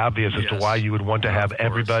patently obvious as to why you would want to have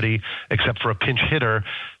everybody, except for a pinch hitter,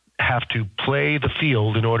 have to play the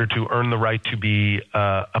field in order to earn the right to be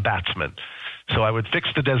a batsman. So I would fix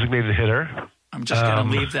the designated hitter. I'm just going to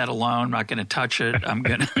leave that alone. I'm not going to touch it.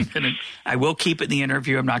 I will keep it in the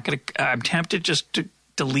interview. I'm tempted just to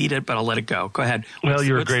delete it, but I'll let it go. Go ahead. Well,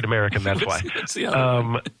 you're a great American. That's why. What's the other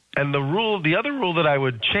one? And the other rule that I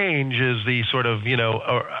would change is the sort of,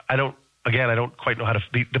 I don't quite know how to,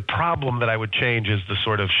 the problem that I would change is the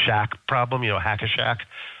sort of shack problem, hack-a-shack,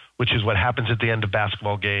 which is what happens at the end of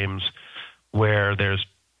basketball games, where there's,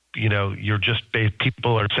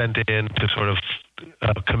 people are sent in to sort of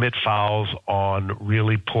commit fouls on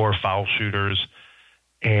really poor foul shooters,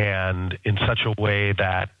 and in such a way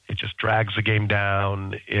that it just drags the game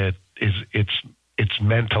down. It's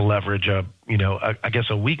meant to leverage a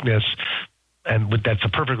weakness, and that's a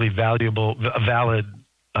perfectly valid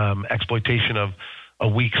exploitation of a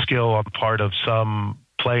weak skill on the part of some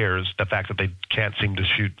players, the fact that they can't seem to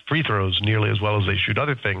shoot free throws nearly as well as they shoot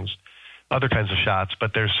other kinds of shots.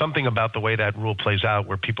 But there's something about the way that rule plays out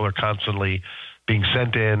where people are constantly being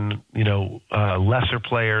sent in, lesser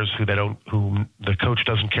players who the coach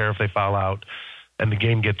doesn't care if they foul out, and the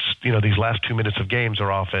game gets, these last 2 minutes of games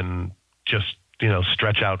are often just,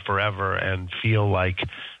 stretch out forever and feel like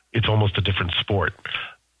it's almost a different sport.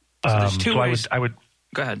 So there's two ways. I would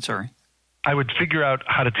go ahead. Sorry. I would figure out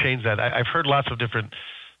how to change that. I've heard lots of different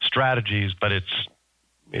strategies, but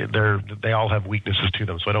they all have weaknesses to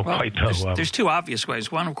them, so I don't quite know. There's two obvious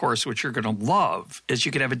ways. One, of course, which you're going to love, is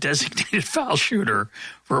you could have a designated foul shooter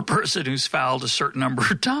for a person who's fouled a certain number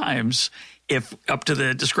of times, if up to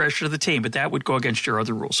the discretion of the team, but that would go against your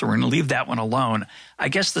other rules. So we're going to leave that one alone. I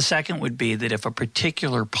guess the second would be that if a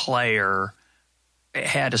particular player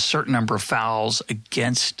had a certain number of fouls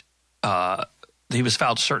against he was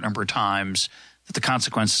fouled a certain number of times, that the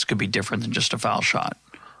consequences could be different than just a foul shot.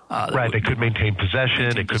 Right, they could maintain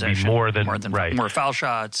possession. It could be more than more foul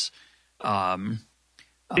shots.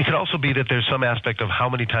 It could also be that there's some aspect of how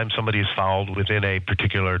many times somebody is fouled within a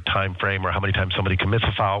particular time frame, or how many times somebody commits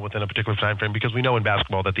a foul within a particular time frame, because we know in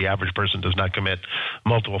basketball that the average person does not commit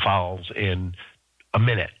multiple fouls in a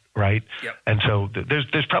minute, right? Yep. And so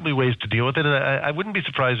there's probably ways to deal with it, and I wouldn't be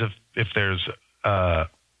surprised if there's some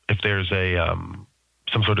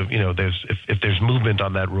sort of, if there's movement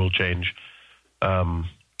on that rule change. Over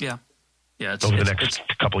the next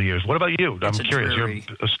couple of years. What about you? I'm curious.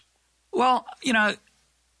 Well,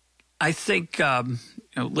 I think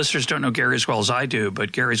listeners don't know Gary as well as I do,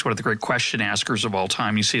 but Gary's one of the great question askers of all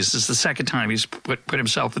time. You see, this is the second time he's put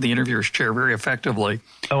himself in the interviewer's chair very effectively.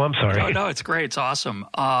 Oh, I'm sorry. No, it's great. It's awesome.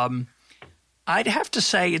 I'd have to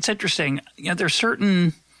say it's interesting. There's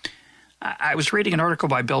certain – I was reading an article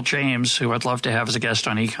by Bill James, who I'd love to have as a guest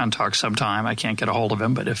on EconTalk sometime. I can't get a hold of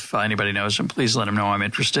him, but if anybody knows him, please let him know I'm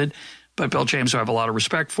interested. But Bill James, who I have a lot of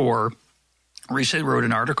respect for, recently wrote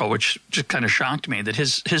an article which just kind of shocked me, that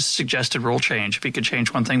his suggested rule change, if he could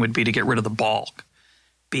change one thing, would be to get rid of the balk,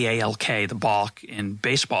 B-A-L-K, the balk in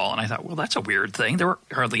baseball. And I thought, well, that's a weird thing. There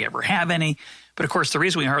hardly ever have any. But, of course, the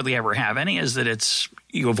reason we hardly ever have any is that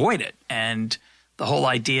you avoid it. And the whole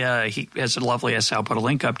idea, he has a lovely essay I'll put a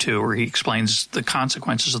link up to where he explains the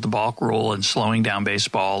consequences of the balk rule and slowing down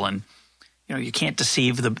baseball. And, you can't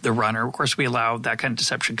deceive the runner. Of course, we allow that kind of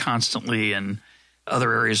deception constantly in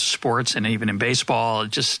other areas of sports and even in baseball.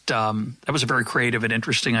 It just that was a very creative and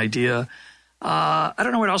interesting idea. I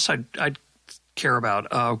don't know what else I'd care about.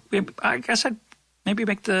 I guess I'd maybe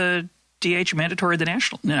make the DH mandatory at the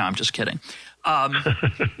National? No, I'm just kidding.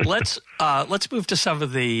 Let's move to some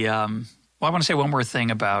of the well, I want to say one more thing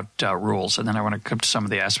about rules, and then I want to come to some of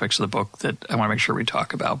the aspects of the book that I want to make sure we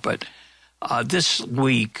talk about. But this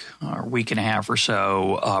week, or week and a half or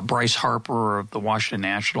so, Bryce Harper of the Washington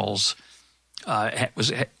Nationals had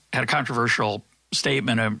a controversial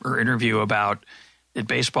statement or interview about that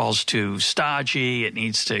baseball's too stodgy. It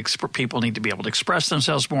needs to people need to be able to express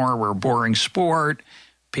themselves more. We're a boring sport.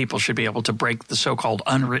 People should be able to break the so-called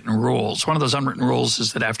unwritten rules. One of those unwritten rules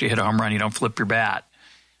is that after you hit a home run, you don't flip your bat.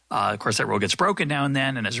 Of course, that rule gets broken now and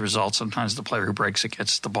then, and as a result, sometimes the player who breaks it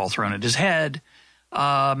gets the ball thrown at his head. What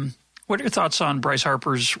are your thoughts on Bryce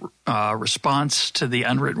Harper's response to the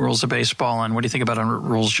unwritten rules of baseball, and what do you think about unwritten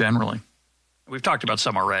rules generally? We've talked about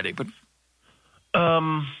some already, but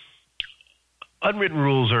unwritten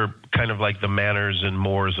rules are kind of like the manners and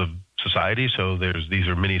mores of society. So these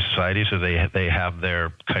are mini societies, so they have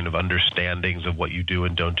their kind of understandings of what you do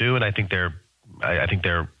and don't do, and I think they're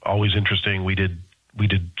always interesting. We did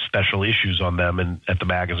special issues on them at the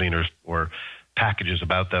magazine or packages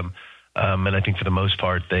about them. And I think for the most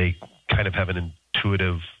part, they kind of have an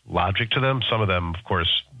intuitive logic to them. Some of them, of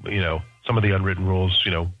course, some of the unwritten rules,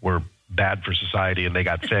 were bad for society and they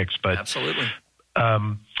got fixed. But absolutely.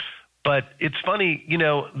 But it's funny,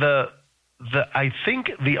 I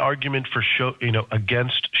think the argument for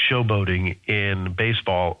against showboating in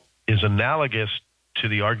baseball is analogous to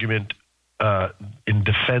the argument in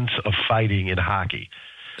defense of fighting in hockey.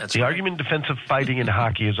 That's the right. argument in defense of fighting in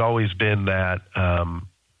hockey has always been that,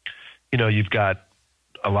 you've got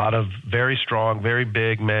a lot of very strong, very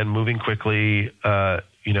big men moving quickly,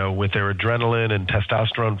 with their adrenaline and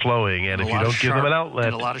testosterone flowing. And if you don't give them an outlet.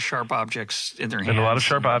 And a lot of sharp objects in their hands. And a lot of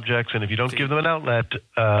sharp objects. And if you don't give them an outlet,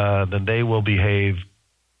 then they will behave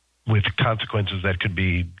with consequences that could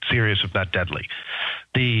be serious, if not deadly.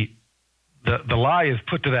 The lie is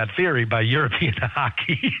put to that theory by European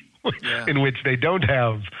hockey, in which they don't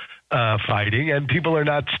have fighting, and people are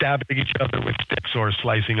not stabbing each other with sticks or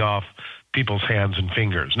slicing off people's hands and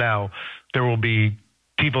fingers. Now, there will be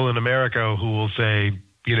people in America who will say,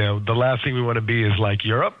 the last thing we want to be is like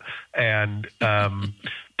Europe, and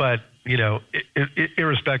but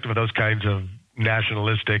irrespective of those kinds of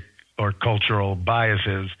nationalistic or cultural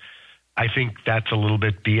biases, I think that's a little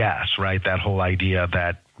bit BS, right? That whole idea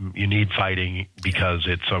that you need fighting because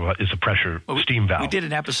it's a pressure steam valve. We did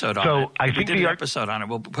an episode on it. We did an episode on it.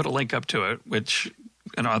 We'll put a link up to it, which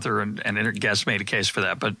an author and a guest made a case for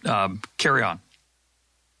that. But carry on.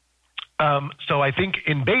 So I think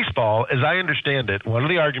in baseball, as I understand it, one of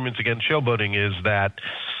the arguments against showboating is that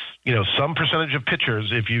some percentage of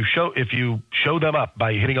pitchers, if you show them up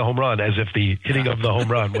by hitting a home run, as if the hitting of the home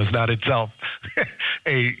run was not itself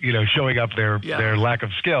showing up their lack of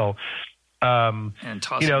skill. They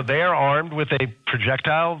are armed with a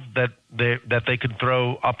projectile that they can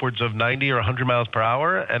throw upwards of 90 or 100 miles per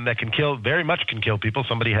hour, and that very much can kill people.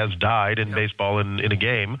 Somebody has died in baseball in a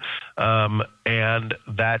game, and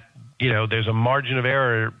that there's a margin of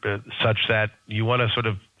error such that you want to sort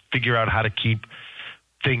of figure out how to keep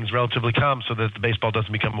things relatively calm so that the baseball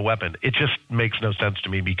doesn't become a weapon. It just makes no sense to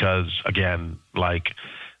me because, again,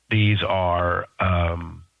 these are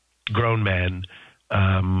grown men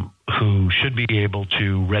who should be able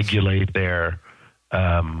to regulate their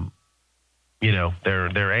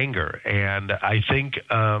anger. And I think,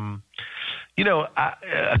 a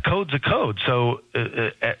code's a code. So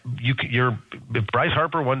if Bryce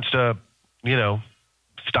Harper wants to,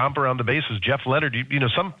 stomp around the bases, Jeff Leonard,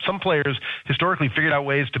 some players historically figured out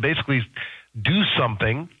ways to basically do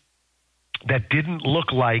something that didn't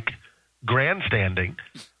look like grandstanding.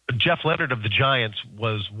 Jeff Leonard of the Giants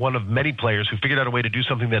was one of many players who figured out a way to do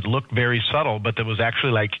something that looked very subtle, but that was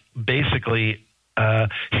actually basically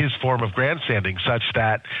his form of grandstanding, such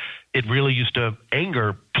that it really used to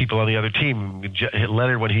anger people on the other team.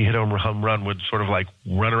 Leonard, when he hit a home run, would sort of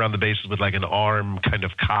run around the bases with an arm kind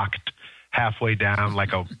of cocked halfway down,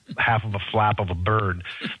 like a half of a flap of a bird.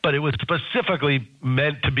 But it was specifically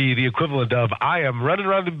meant to be the equivalent of, I am running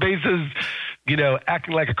around the bases,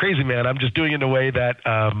 acting like a crazy man. I'm just doing it in a way that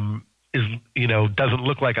doesn't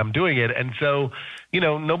look like I'm doing it. And so,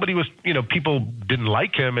 nobody was, people didn't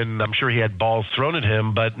like him, and I'm sure he had balls thrown at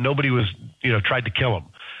him, but nobody was, tried to kill him.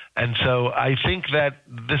 And so I think that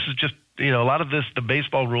this is just, a lot of this, the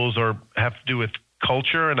baseball rules have to do with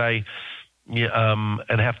culture, and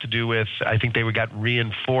have to do with, I think they got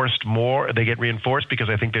reinforced more. They get reinforced because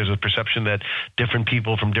I think there's a perception that different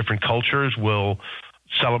people from different cultures will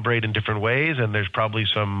celebrate in different ways, and there's probably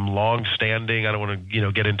some long-standing, I don't want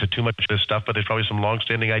to get into too much of this stuff, but there's probably some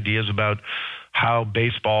long-standing ideas about how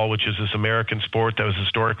baseball, which is this American sport that was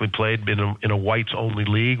historically played in a whites-only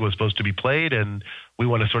league, was supposed to be played, and we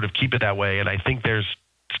want to sort of keep it that way. And I think there's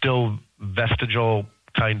still vestigial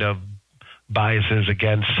kind of biases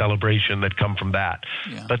against celebration that come from that.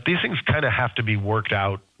 Yeah. But these things kind of have to be worked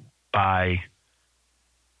out by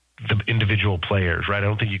the individual players, right? I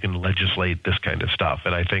don't think you can legislate this kind of stuff.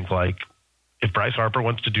 And I think, like, if Bryce Harper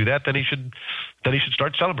wants to do that, then he should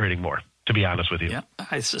start celebrating more, to be honest with you. Yeah,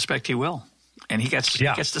 I suspect he will. And he gets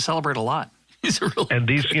to celebrate a lot. He's a really and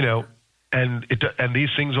these, and these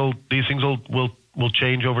things will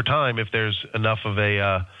change over time if there's enough of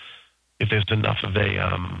a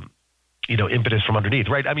impetus from underneath,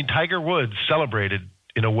 right? I mean, Tiger Woods celebrated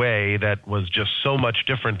in a way that was just so much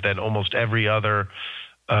different than almost every other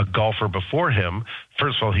golfer before him.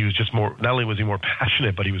 First of all, he was just more, not only was he more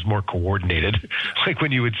passionate, but he was more coordinated. Like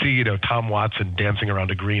when you would see, Tom Watson dancing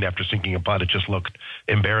around a green after sinking a putt, it just looked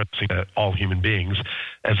embarrassing to all human beings,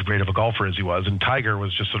 as great of a golfer as he was. And Tiger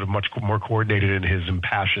was just sort of much more coordinated in his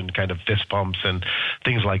impassioned kind of fist pumps and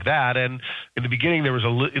things like that. And in the beginning, there was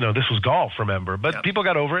this was golf, remember, but people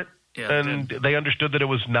got over it. Yeah, and they understood that it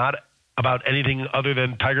was not about anything other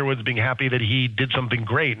than Tiger Woods being happy that he did something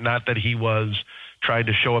great, not that he was trying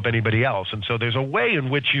to show up anybody else. And so there's a way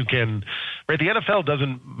in which you can, right? The NFL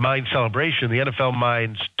doesn't mind celebration. The NFL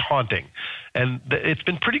minds taunting. And it's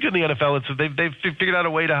been pretty good in the NFL. They've figured out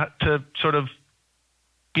a way to sort of,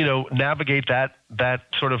 navigate that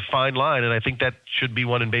sort of fine line. And I think that should be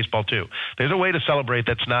one in baseball too. There's a way to celebrate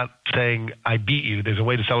that's not saying I beat you. There's a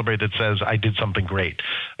way to celebrate that says I did something great.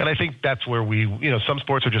 And I think that's where some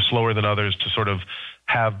sports are just slower than others to sort of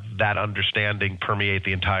have that understanding permeate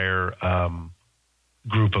the entire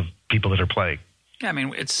group of people that are playing. Yeah, I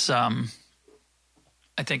mean, it's I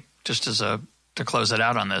think just to close it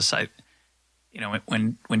out on this,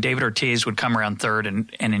 when David Ortiz would come around third and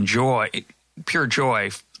enjoy pure joy,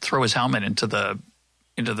 throw his helmet into the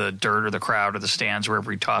dirt or the crowd or the stands,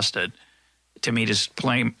 wherever he tossed it, to meet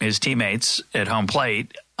his teammates at home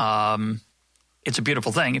plate. It's a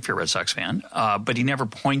beautiful thing if you're a Red Sox fan, but he never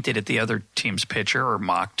pointed at the other team's pitcher or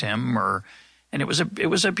mocked him, and it was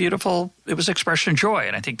expression of joy.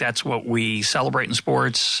 And I think that's what we celebrate in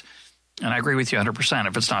sports. And I agree with you 100%.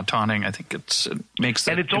 If it's not taunting, I think it makes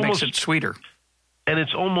it sweeter. And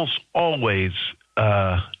it's almost always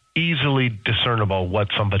easily discernible what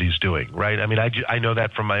somebody's doing, right? I mean, I know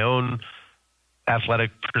that from my own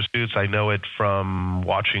athletic pursuits. I know it from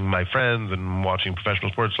watching my friends and watching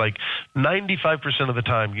professional sports. Like 95% of the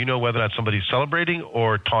time, whether or not somebody's celebrating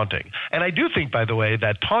or taunting. And I do think, by the way,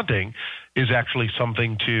 that taunting is actually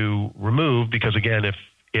something to remove because, again,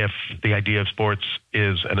 if the idea of sports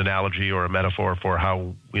is an analogy or a metaphor for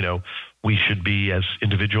how, we should be as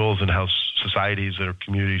individuals and how societies or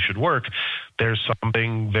communities should work, there's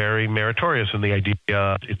something very meritorious in the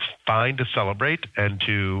idea. It's fine to celebrate and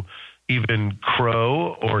to even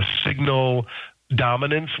crow or signal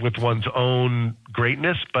dominance with one's own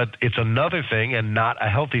greatness, but it's another thing and not a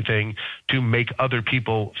healthy thing to make other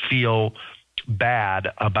people feel bad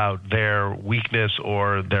about their weakness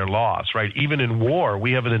or their loss, right? Even in war,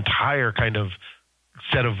 we have an entire kind of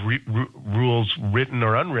set of rules, written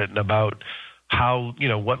or unwritten, about how,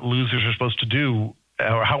 what losers are supposed to do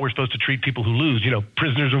or how we're supposed to treat people who lose,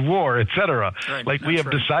 prisoners of war, et cetera. Right. Like we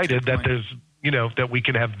have decided that there's, that we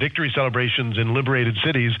can have victory celebrations in liberated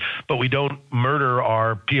cities, but we don't murder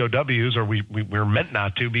our POWs, or we're meant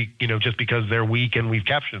not to be, just because they're weak and we've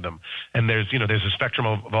captured them. And there's a spectrum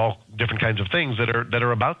of all different kinds of things that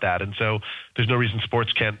are about that. And so there's no reason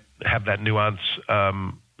sports can't have that nuance,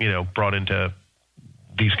 brought into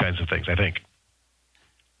these kinds of things, I think.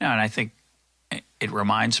 No, and I think it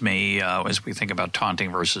reminds me, as we think about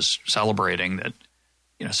taunting versus celebrating, that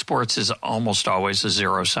sports is almost always a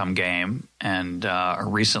zero-sum game. And a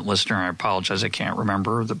recent listener, I apologize, I can't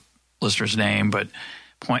remember the listener's name, but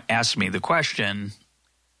asked me the question,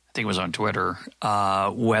 I think it was on Twitter,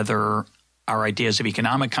 whether our ideas of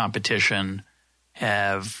economic competition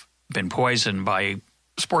have been poisoned by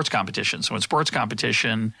sports competition. So in sports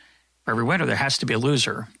competition, for every winner, there has to be a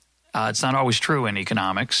loser. It's not always true in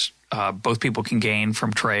economics. Both people can gain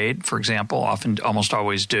from trade, for example, often almost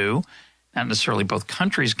always do. Not necessarily both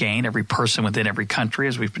countries gain, every person within every country,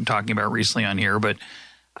 as we've been talking about recently on here. But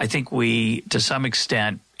I think we, to some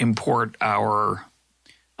extent, import our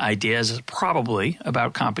ideas probably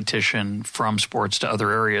about competition from sports to other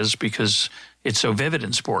areas because it's so vivid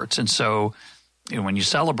in sports. And so when you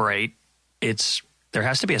celebrate, there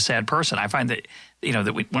has to be a sad person. I find that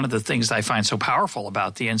one of the things that I find so powerful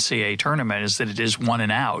about the NCAA tournament is that it is one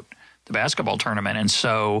and out, the basketball tournament. And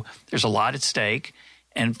so there's a lot at stake.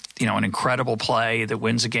 And, an incredible play that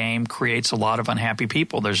wins a game creates a lot of unhappy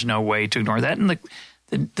people. There's no way to ignore that. And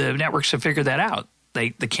the networks have figured that out.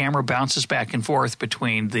 The camera bounces back and forth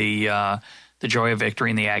between the joy of victory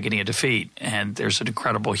and the agony of defeat. And there's an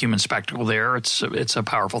incredible human spectacle there. It's a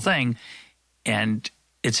powerful thing. And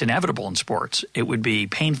it's inevitable in sports. It would be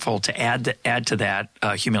painful to add to that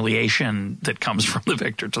humiliation that comes from the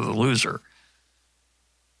victor to the loser.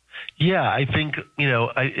 Yeah, I think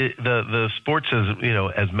the sports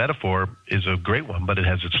as metaphor is a great one, but it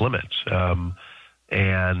has its limits.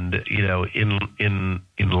 And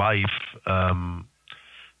in life,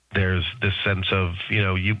 there's this sense of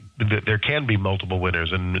there can be multiple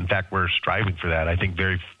winners, and in fact, we're striving for that. I think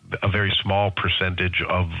a very small percentage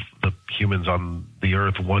of the humans on the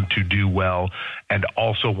earth want to do well, and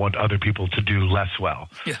also want other people to do less well.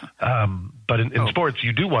 Yeah. But in sports,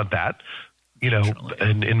 you do want that.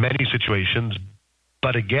 In many situations.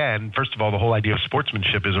 But again, first of all, the whole idea of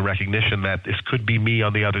sportsmanship is a recognition that this could be me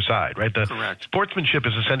on the other side, right? Correct. Sportsmanship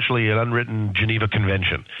is essentially an unwritten Geneva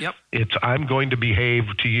Convention. Yep. It's I'm going to behave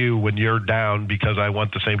to you when you're down because I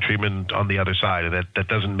want the same treatment on the other side. And that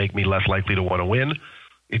doesn't make me less likely to want to win.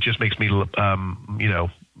 It just makes me,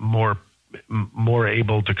 more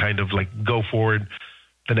able to kind of like go forward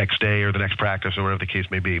the next day or the next practice or whatever the case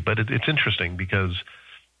may be. But it's interesting because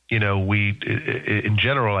we, in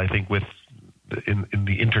general, I think in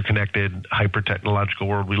the interconnected, hyper-technological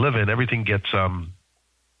world we live in, everything gets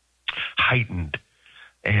heightened.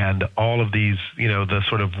 And all of these, the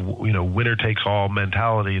sort of, winner-takes-all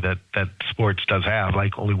mentality that sports does have,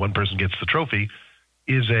 like only one person gets the trophy,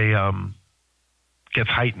 gets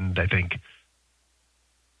heightened, I think,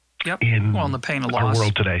 Yep. in the pain of our loss.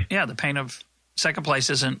 world today. Yeah, the pain of second place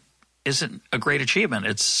isn't a great achievement.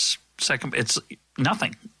 It's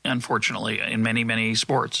nothing, unfortunately, in many, many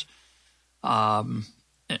sports.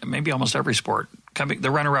 Maybe almost every sport.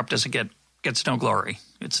 The runner-up gets no glory.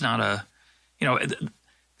 It's not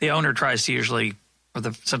the owner tries to usually, or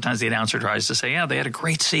sometimes the announcer tries to say, yeah, they had a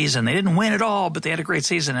great season. They didn't win at all, but they had a great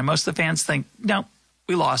season. And most of the fans think, no,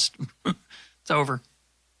 we lost. It's over.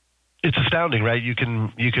 It's astounding, right? You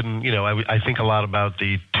can. I think a lot about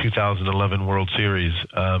the 2011 World Series,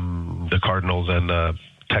 the Cardinals and the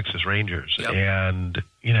Texas Rangers, yep. And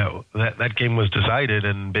that game was decided,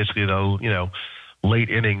 and basically the late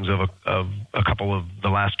innings of a couple of the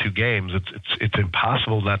last two games. It's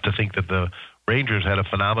impossible not to think that the Rangers had a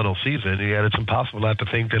phenomenal season, yet it's impossible not to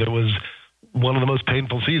think that it was one of the most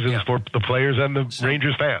painful seasons for the players and the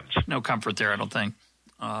Rangers fans. No comfort there, I don't think.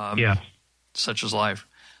 Such is life.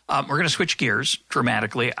 We're going to switch gears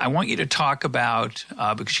dramatically. I want you to talk about,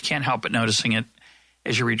 because you can't help but noticing it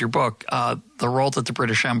as you read your book, the role that the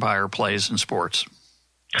British Empire plays in sports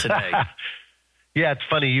today. Yeah, it's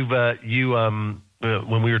funny. When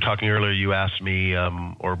we were talking earlier, you asked me,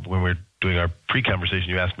 or when we were doing our pre-conversation,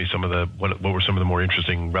 you asked me what were some of the more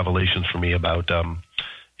interesting revelations for me about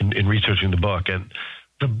in researching the book. And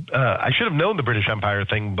I should have known the British Empire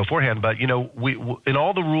thing beforehand, but we in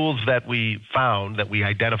all the rules that we found, that we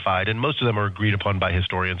identified, and most of them are agreed upon by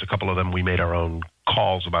historians. A couple of them we made our own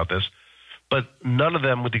calls about this, but none of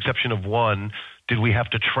them, with the exception of one, did we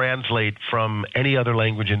have to translate from any other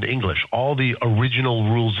language into English. All the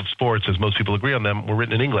original rules of sports, as most people agree on them, were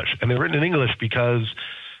written in English, and they were written in English because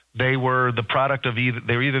they were the product of either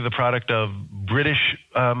the product of British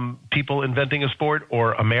people inventing a sport,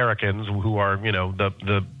 or Americans who are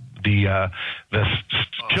the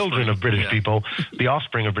children of British people, the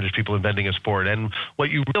offspring of British people inventing a sport. And what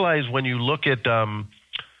you realize when you look at the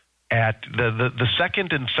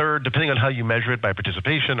second and third, depending on how you measure it, by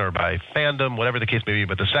participation or by fandom, whatever the case may be,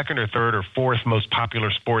 but the second or third or fourth most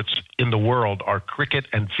popular sports in the world are cricket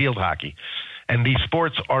and field hockey. And these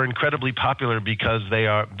sports are incredibly popular because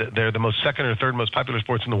they're the second or third most popular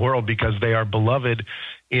sports in the world because they are beloved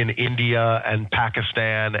in India and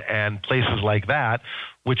Pakistan and places like that,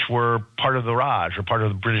 which were part of the Raj or part of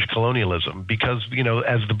the British colonialism. Because,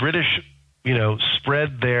 as the British,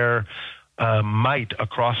 spread their might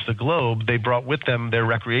across the globe, they brought with them their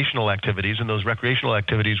recreational activities, and those recreational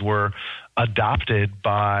activities were adopted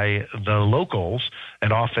by the locals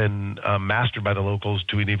and often mastered by the locals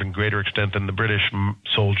to an even greater extent than the British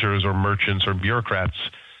soldiers or merchants or bureaucrats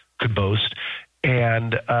could boast.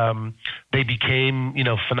 And they became,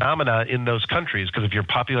 phenomena in those countries, because if you're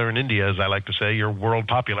popular in India, as I like to say, you're world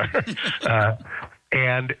popular.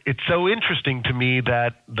 And it's so interesting to me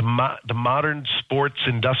that the modern sports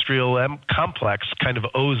industrial complex kind of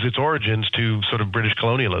owes its origins to sort of British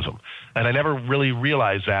colonialism. And I never really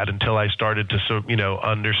realized that until I started to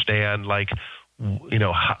understand that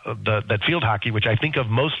field hockey, which I think of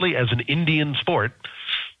mostly as an Indian sport,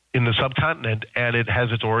 in the subcontinent, and it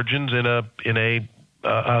has its origins in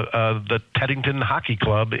the Teddington Hockey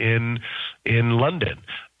Club in London.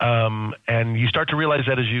 And you start to realize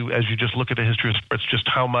that as you just look at the history of sports, just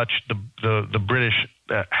how much the British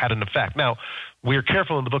had an effect. Now, we're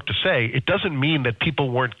careful in the book to say it doesn't mean that people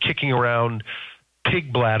weren't kicking around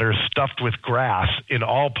pig bladders stuffed with grass in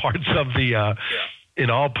all parts of the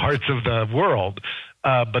world.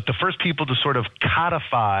 But the first people to sort of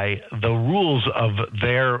codify the rules of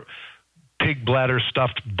their pig bladder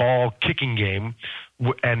stuffed ball kicking game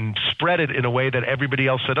and spread it in a way that everybody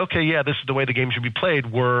else said, okay, yeah, this is the way the game should be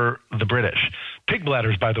played, were the British. Pig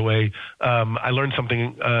bladders, by the way, I learned something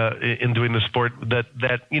in doing the sport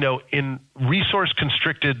that in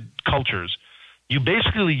resource-constricted cultures, you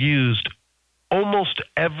basically used almost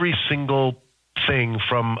every single thing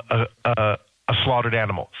from a slaughtered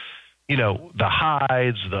animal. The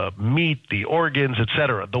hides, the meat, the organs,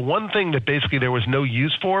 etc. The one thing that basically there was no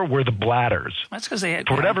use for were the bladders. That's because they had,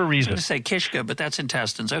 for whatever reason. I was going to say kishka, but that's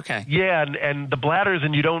intestines. Okay. Yeah, and the bladders,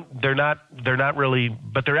 and they're not really,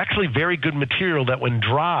 but they're actually very good material that when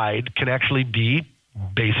dried can actually be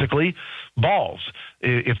basically balls.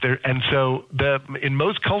 So in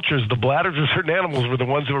most cultures, the bladders of certain animals were the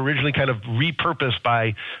ones that were originally kind of repurposed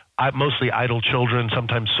by mostly idle children,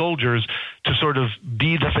 sometimes soldiers, to sort of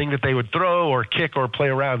be the thing that they would throw or kick or play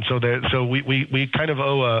around. So we kind of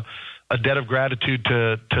owe a debt of gratitude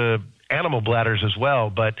to animal bladders as well.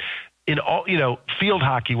 But in all, field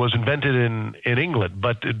hockey was invented in England,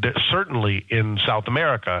 but certainly in South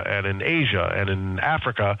America and in Asia and in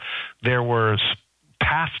Africa, there were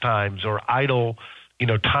pastimes or idle,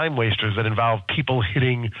 time wasters that involved people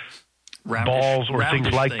hitting balls or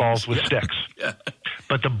things like balls with sticks. Yeah.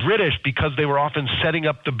 But the British, because they were often setting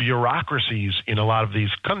up the bureaucracies in a lot of these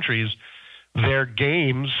countries, their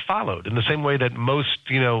games followed in the same way that most,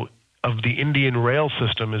 of the Indian rail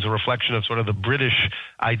system is a reflection of sort of the British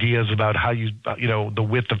ideas about how the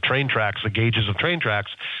width of train tracks, the gauges of train tracks.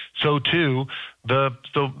 So too, the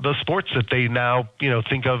sports that they now,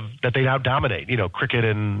 think of, that they now dominate, cricket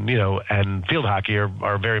and field hockey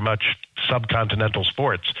are very much subcontinental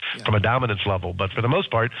sports from a dominance level. But for the most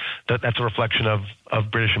part, that's a reflection of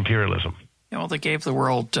British imperialism. They gave the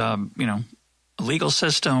world, legal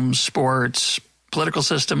systems, sports, political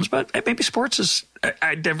systems, but maybe sports is –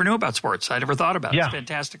 I never knew about sports. I never thought about it. Yeah. It's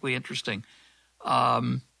fantastically interesting.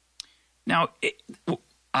 Now,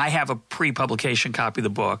 I have a pre-publication copy of the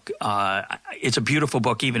book. It's a beautiful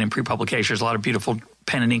book, even in pre-publication. There's a lot of beautiful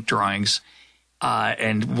pen and ink drawings.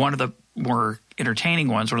 And one of the more entertaining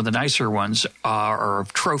ones, one of the nicer ones, are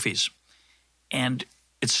trophies. And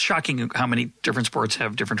it's shocking how many different sports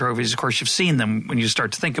have different trophies. Of course, you've seen them when you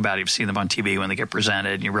start to think about it. You've seen them on TV when they get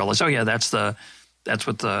presented, and you realize, oh, yeah, that's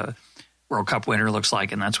what the World Cup winner looks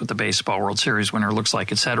like, and that's what the baseball World Series winner looks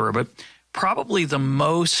like, et cetera. But probably the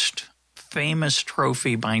most famous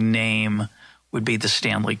trophy by name would be the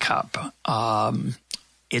Stanley Cup.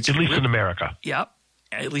 It's at least in America. Yep,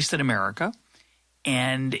 at least in America.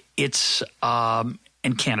 And it's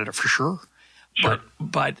in Canada for sure. Sure.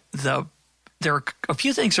 But there are a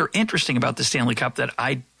few things that are interesting about the Stanley Cup that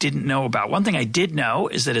I didn't know about. One thing I did know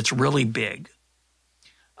is that it's really big.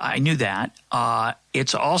 I knew that.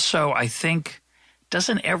 It's also, I think,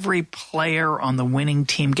 doesn't every player on the winning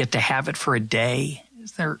team get to have it for a day?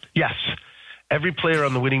 Is there? Yes. Every player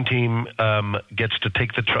on the winning team gets to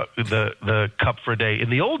take the cup for a day. In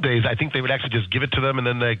the old days, I think they would actually just give it to them and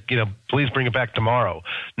then they, please bring it back tomorrow.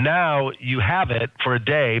 Now you have it for a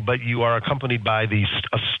day, but you are accompanied by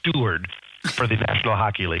a steward for the National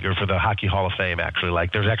Hockey League or for the Hockey Hall of Fame. Actually,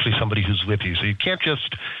 there's actually somebody who's with you, so you can't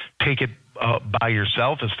just take it by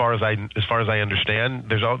yourself. As far as I understand,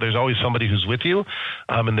 there's always somebody who's with you,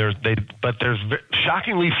 and there's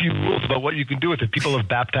shockingly few rules about what you can do with it. People have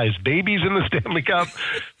baptized babies in the Stanley Cup.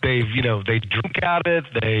 They drink out of it.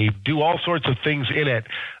 They do all sorts of things in it.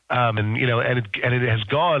 And it has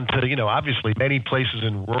gone to obviously many places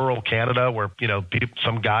in rural Canada where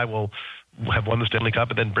some guy will have won the Stanley Cup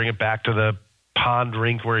and then bring it back to the pond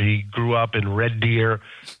rink where he grew up in Red Deer,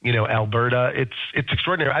 Alberta. It's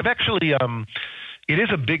extraordinary. I've actually, it is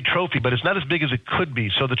a big trophy, but it's not as big as it could be.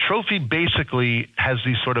 So the trophy basically has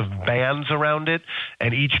these sort of bands around it,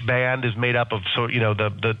 and each band is made up of,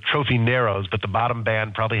 the trophy narrows, but the bottom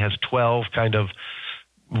band probably has 12 kind of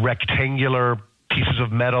rectangular pieces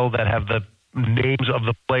of metal that have the names of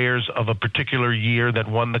the players of a particular year that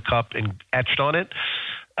won the cup and etched on it.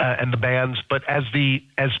 And the bands, but as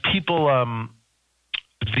people,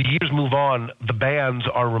 as the years move on, the bands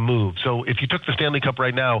are removed. So if you took the Stanley Cup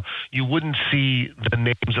right now, you wouldn't see the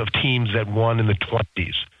names of teams that won in the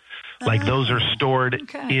 20s. Like those are stored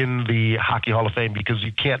in the Hockey Hall of Fame because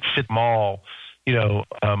you can't fit them all,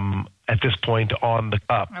 at this point on the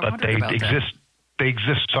cup, but they exist. They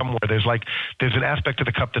exist somewhere. There's an aspect to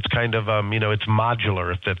the cup that's kind of, it's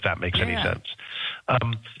modular, if that makes any sense.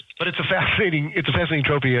 But it's a fascinating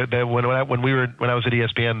trophy. That when I was at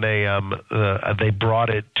ESPN, they brought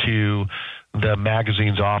it to the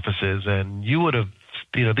magazine's offices, and you would have,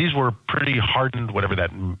 these were pretty hardened, whatever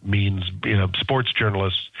that means, sports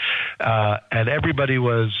journalists, and everybody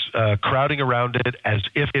was crowding around it as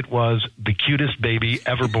if it was the cutest baby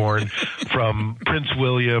ever born from Prince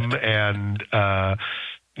William and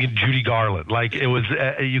Judy Garland. Like it was,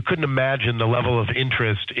 you couldn't imagine the level of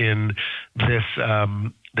interest in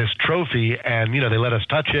this trophy, and they let us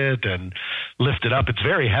touch it and lift it up. It's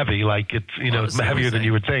very heavy, like it's heavier than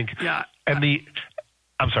you would think. Yeah. And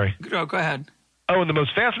I'm sorry. Oh, go ahead. Oh, and the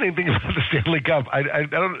most fascinating thing about the Stanley Cup, I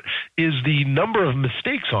don't, is the number of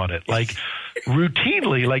mistakes on it. Like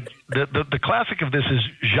routinely, like the classic of this is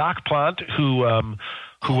Jacques Plante, who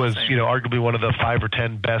was arguably one of the 5 or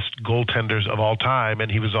 10 best goaltenders of all time,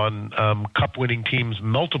 and he was on cup-winning teams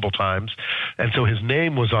multiple times, and so his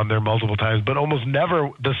name was on there multiple times, but almost never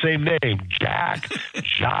the same name. Jacques.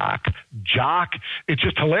 It's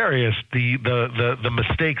just hilarious the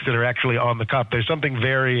mistakes that are actually on the cup. There's something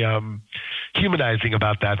very humanizing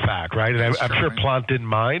about that fact, right? And I'm sure Plante didn't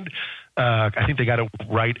mind. I think they got it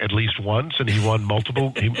right at least once, and he won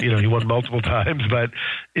multiple. He won multiple times, but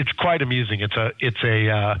it's quite amusing. It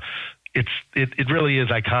really is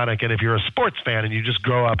iconic. And if you're a sports fan and you just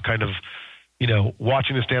grow up kind of,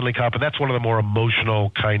 watching the Stanley Cup, and that's one of the more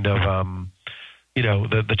emotional kind of,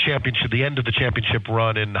 the championship, the end of the championship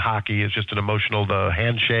run in hockey is just an emotional, the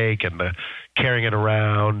handshake and the carrying it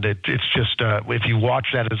around. It's just, if you watch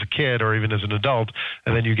that as a kid or even as an adult,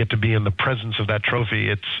 and then you get to be in the presence of that trophy,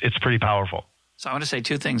 it's pretty powerful. So I want to say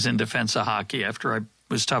two things in defense of hockey after I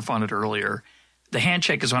was tough on it earlier. The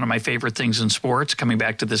handshake is one of my favorite things in sports, coming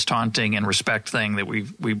back to this taunting and respect thing that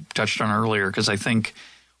we touched on earlier, because I think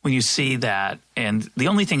when you see that, and the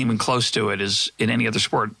only thing even close to it is in any other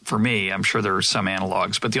sport for me, I'm sure there are some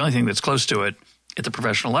analogs, but the only thing that's close to it at the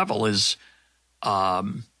professional level is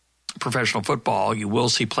professional football. You will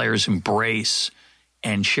see players embrace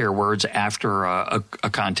and share words after a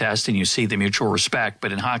contest, and you see the mutual respect.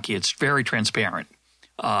 But in hockey, it's very transparent.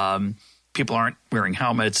 People aren't wearing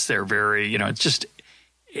helmets. They're very, well,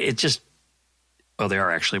 they are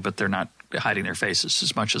actually, but they're not hiding their faces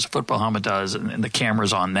as much as a football helmet does, and the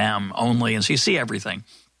camera's on them only, and so you see everything.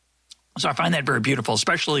 So I find that very beautiful,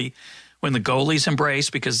 especially when the goalies embrace,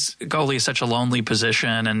 because goalie is such a lonely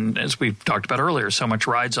position, and as we've talked about earlier, so much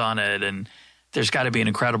rides on it, and there's got to be an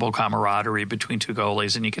incredible camaraderie between two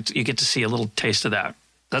goalies, and you get to see a little taste of that.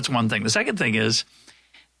 That's one thing. The second thing is,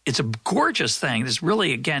 it's a gorgeous thing. There's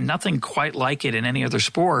really, again, nothing quite like it in any other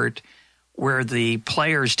sport, where the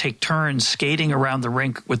players take turns skating around the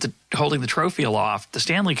rink with holding the trophy aloft, the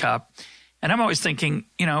Stanley Cup. And I'm always thinking,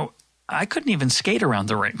 I couldn't even skate around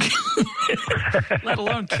the rink, let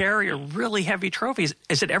alone carry a really heavy trophy.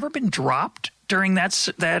 Has it ever been dropped during that?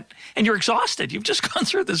 And you're exhausted. You've just gone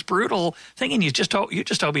through this brutal thing, and you just told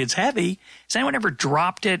me it's heavy. Has anyone ever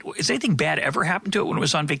dropped it? Has anything bad ever happened to it when it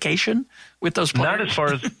was on vacation with those players?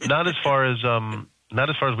 Not as far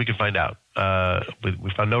as we can find out.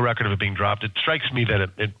 We found no record of it being dropped. It strikes me that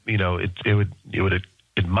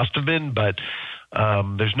it must have been, but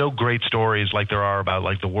there's no great stories like there are about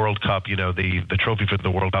like the World Cup. The trophy for the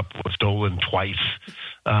World Cup was stolen twice,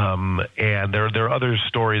 and there are other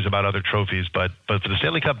stories about other trophies, but for the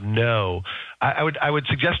Stanley Cup, no. I would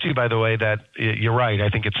suggest to you, by the way, that you're right. I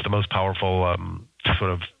think it's the most powerful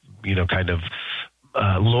sort of kind of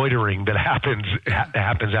loitering that happens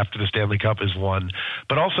after the Stanley Cup is won.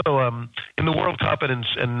 But also in the World Cup and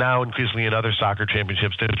now increasingly in other soccer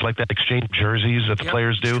championships, there's like that exchange jerseys that the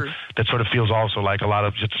players do that sort of feels also like a lot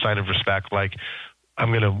of just a sign of respect. Like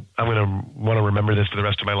I'm gonna want to remember this for the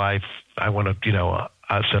rest of my life. I want to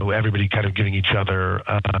so everybody kind of giving each other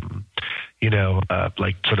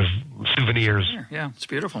like sort of souvenirs. Yeah, it's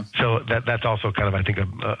beautiful. So that's also kind of, I think,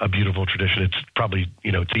 a beautiful tradition. It's probably,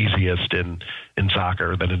 it's easiest in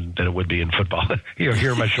soccer than it would be in football.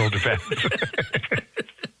 Here are my shoulder pads.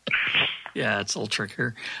 Yeah, it's a little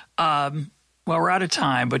trickier. Well, we're out of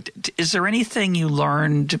time, but is there anything you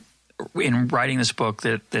learned in writing this book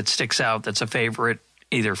that sticks out, that's a favorite,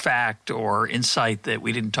 either fact or insight that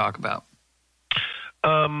we didn't talk about?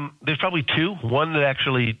 There's probably two. One that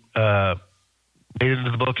actually made it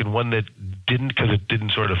into the book, and one that didn't because it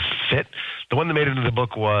didn't sort of fit. The one that made it into the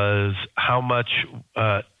book was how much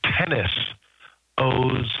tennis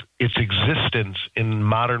owes its existence in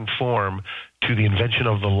modern form to the invention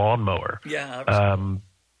of the lawnmower. Yeah.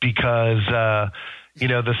 Because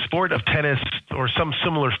the sport of tennis or some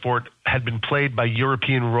similar sport had been played by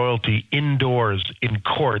European royalty indoors in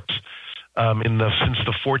courts since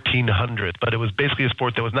the 1400s, but it was basically a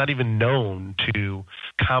sport that was not even known to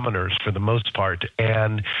commoners for the most part.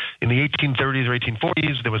 And in the 1830s or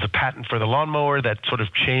 1840s, there was a patent for the lawnmower that sort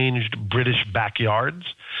of changed British backyards.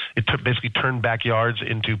 It basically turned backyards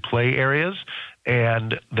into play areas.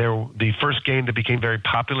 And the first game that became very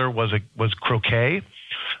popular was croquet.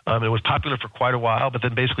 It was popular for quite a while, but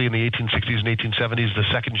then basically in the 1860s and 1870s, the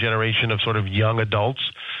second generation of sort of young adults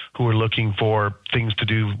who were looking for things to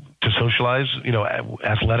do to socialize,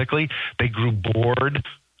 athletically, they grew bored.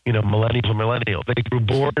 Millennials. They grew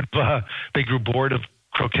bored. They grew bored of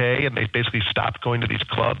croquet, and they basically stopped going to these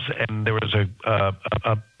clubs. And there was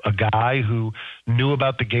a guy who knew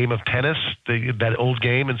about the game of tennis, that old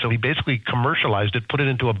game, and so he basically commercialized it, put it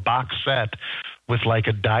into a box set with like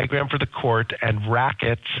a diagram for the court and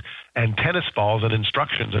rackets and tennis balls and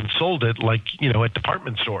instructions, and sold it at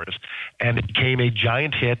department stores. And it became a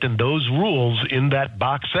giant hit. And those rules in that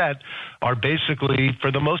box set are basically,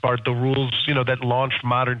 for the most part, the rules, that launched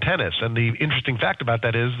modern tennis. And the interesting fact about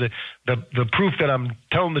that is that the proof that I'm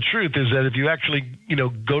telling the truth is that if you actually,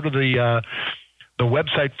 go to the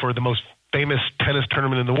website for the most famous tennis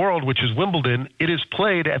tournament in the world, which is Wimbledon, it is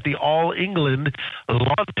played at the All England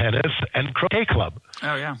Lawn Tennis and Croquet Club.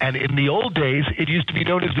 Oh, yeah. And in the old days, it used to be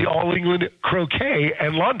known as the All England Croquet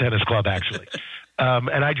and Lawn Tennis Club, actually.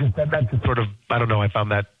 And I just said that to sort of, I don't know, I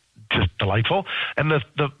found that just delightful. And the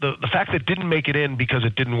fact that it didn't make it in because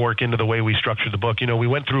it didn't work into the way we structured the book.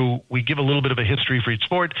 We give a little bit of a history for each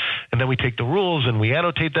sport, and then we take the rules and we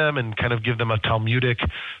annotate them and kind of give them a Talmudic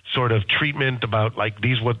sort of treatment about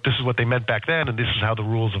this is what they meant back then, and this is how the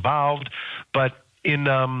rules evolved. But in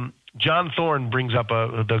John Thorne brings up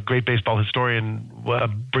the great baseball historian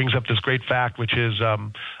brings up this great fact, which is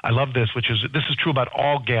I love this, which is this is true about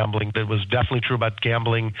all gambling. That was definitely true about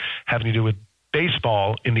gambling having to do with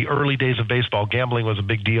baseball. In the early days of baseball, gambling was a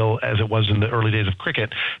big deal, as it was in the early days of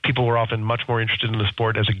cricket. People were often much more interested in the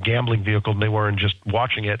sport as a gambling vehicle than they were in just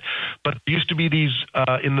watching it. But there used to be these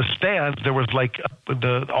in the stands. There was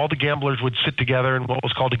all the gamblers would sit together in what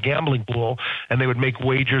was called a gambling pool, and they would make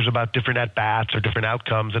wagers about different at bats or different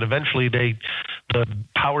outcomes. And eventually, the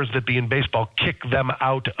powers that be in baseball kicked them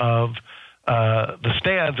out of the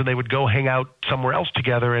stands, and they would go hang out somewhere else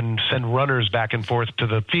together and send runners back and forth to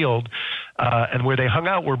the field. And where they hung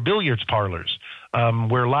out were billiards parlors,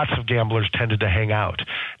 where lots of gamblers tended to hang out.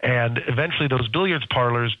 And eventually those billiards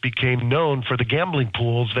parlors became known for the gambling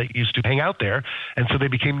pools that used to hang out there. And so they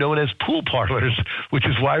became known as pool parlors, which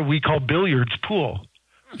is why we call billiards pool.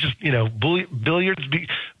 Just, billiards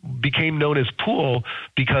became known as pool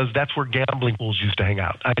because that's where gambling pools used to hang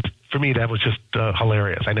out. For me, that was just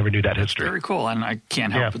hilarious. I never knew that history. Very cool. And I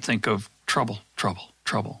can't help but think of Trouble,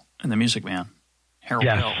 and the Music Man, Harold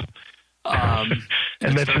Hill.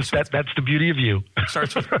 And that's the beauty of you. It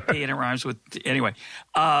starts with D and it rhymes with D. Anyway.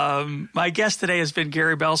 My guest today has been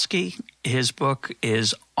Gary Belsky. His book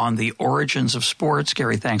is On the Origins of Sports.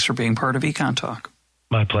 Gary, thanks for being part of EconTalk.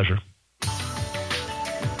 My pleasure.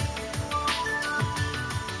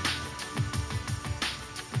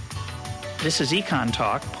 This is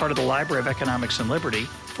EconTalk, part of the Library of Economics and Liberty.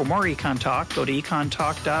 For more EconTalk, go to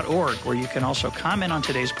econtalk.org, where you can also comment on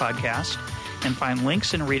today's podcast and find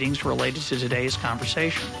links and readings related to today's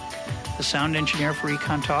conversation. The sound engineer for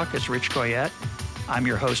EconTalk is Rich Goyette. I'm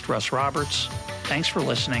your host, Russ Roberts. Thanks for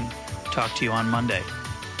listening. Talk to you on Monday.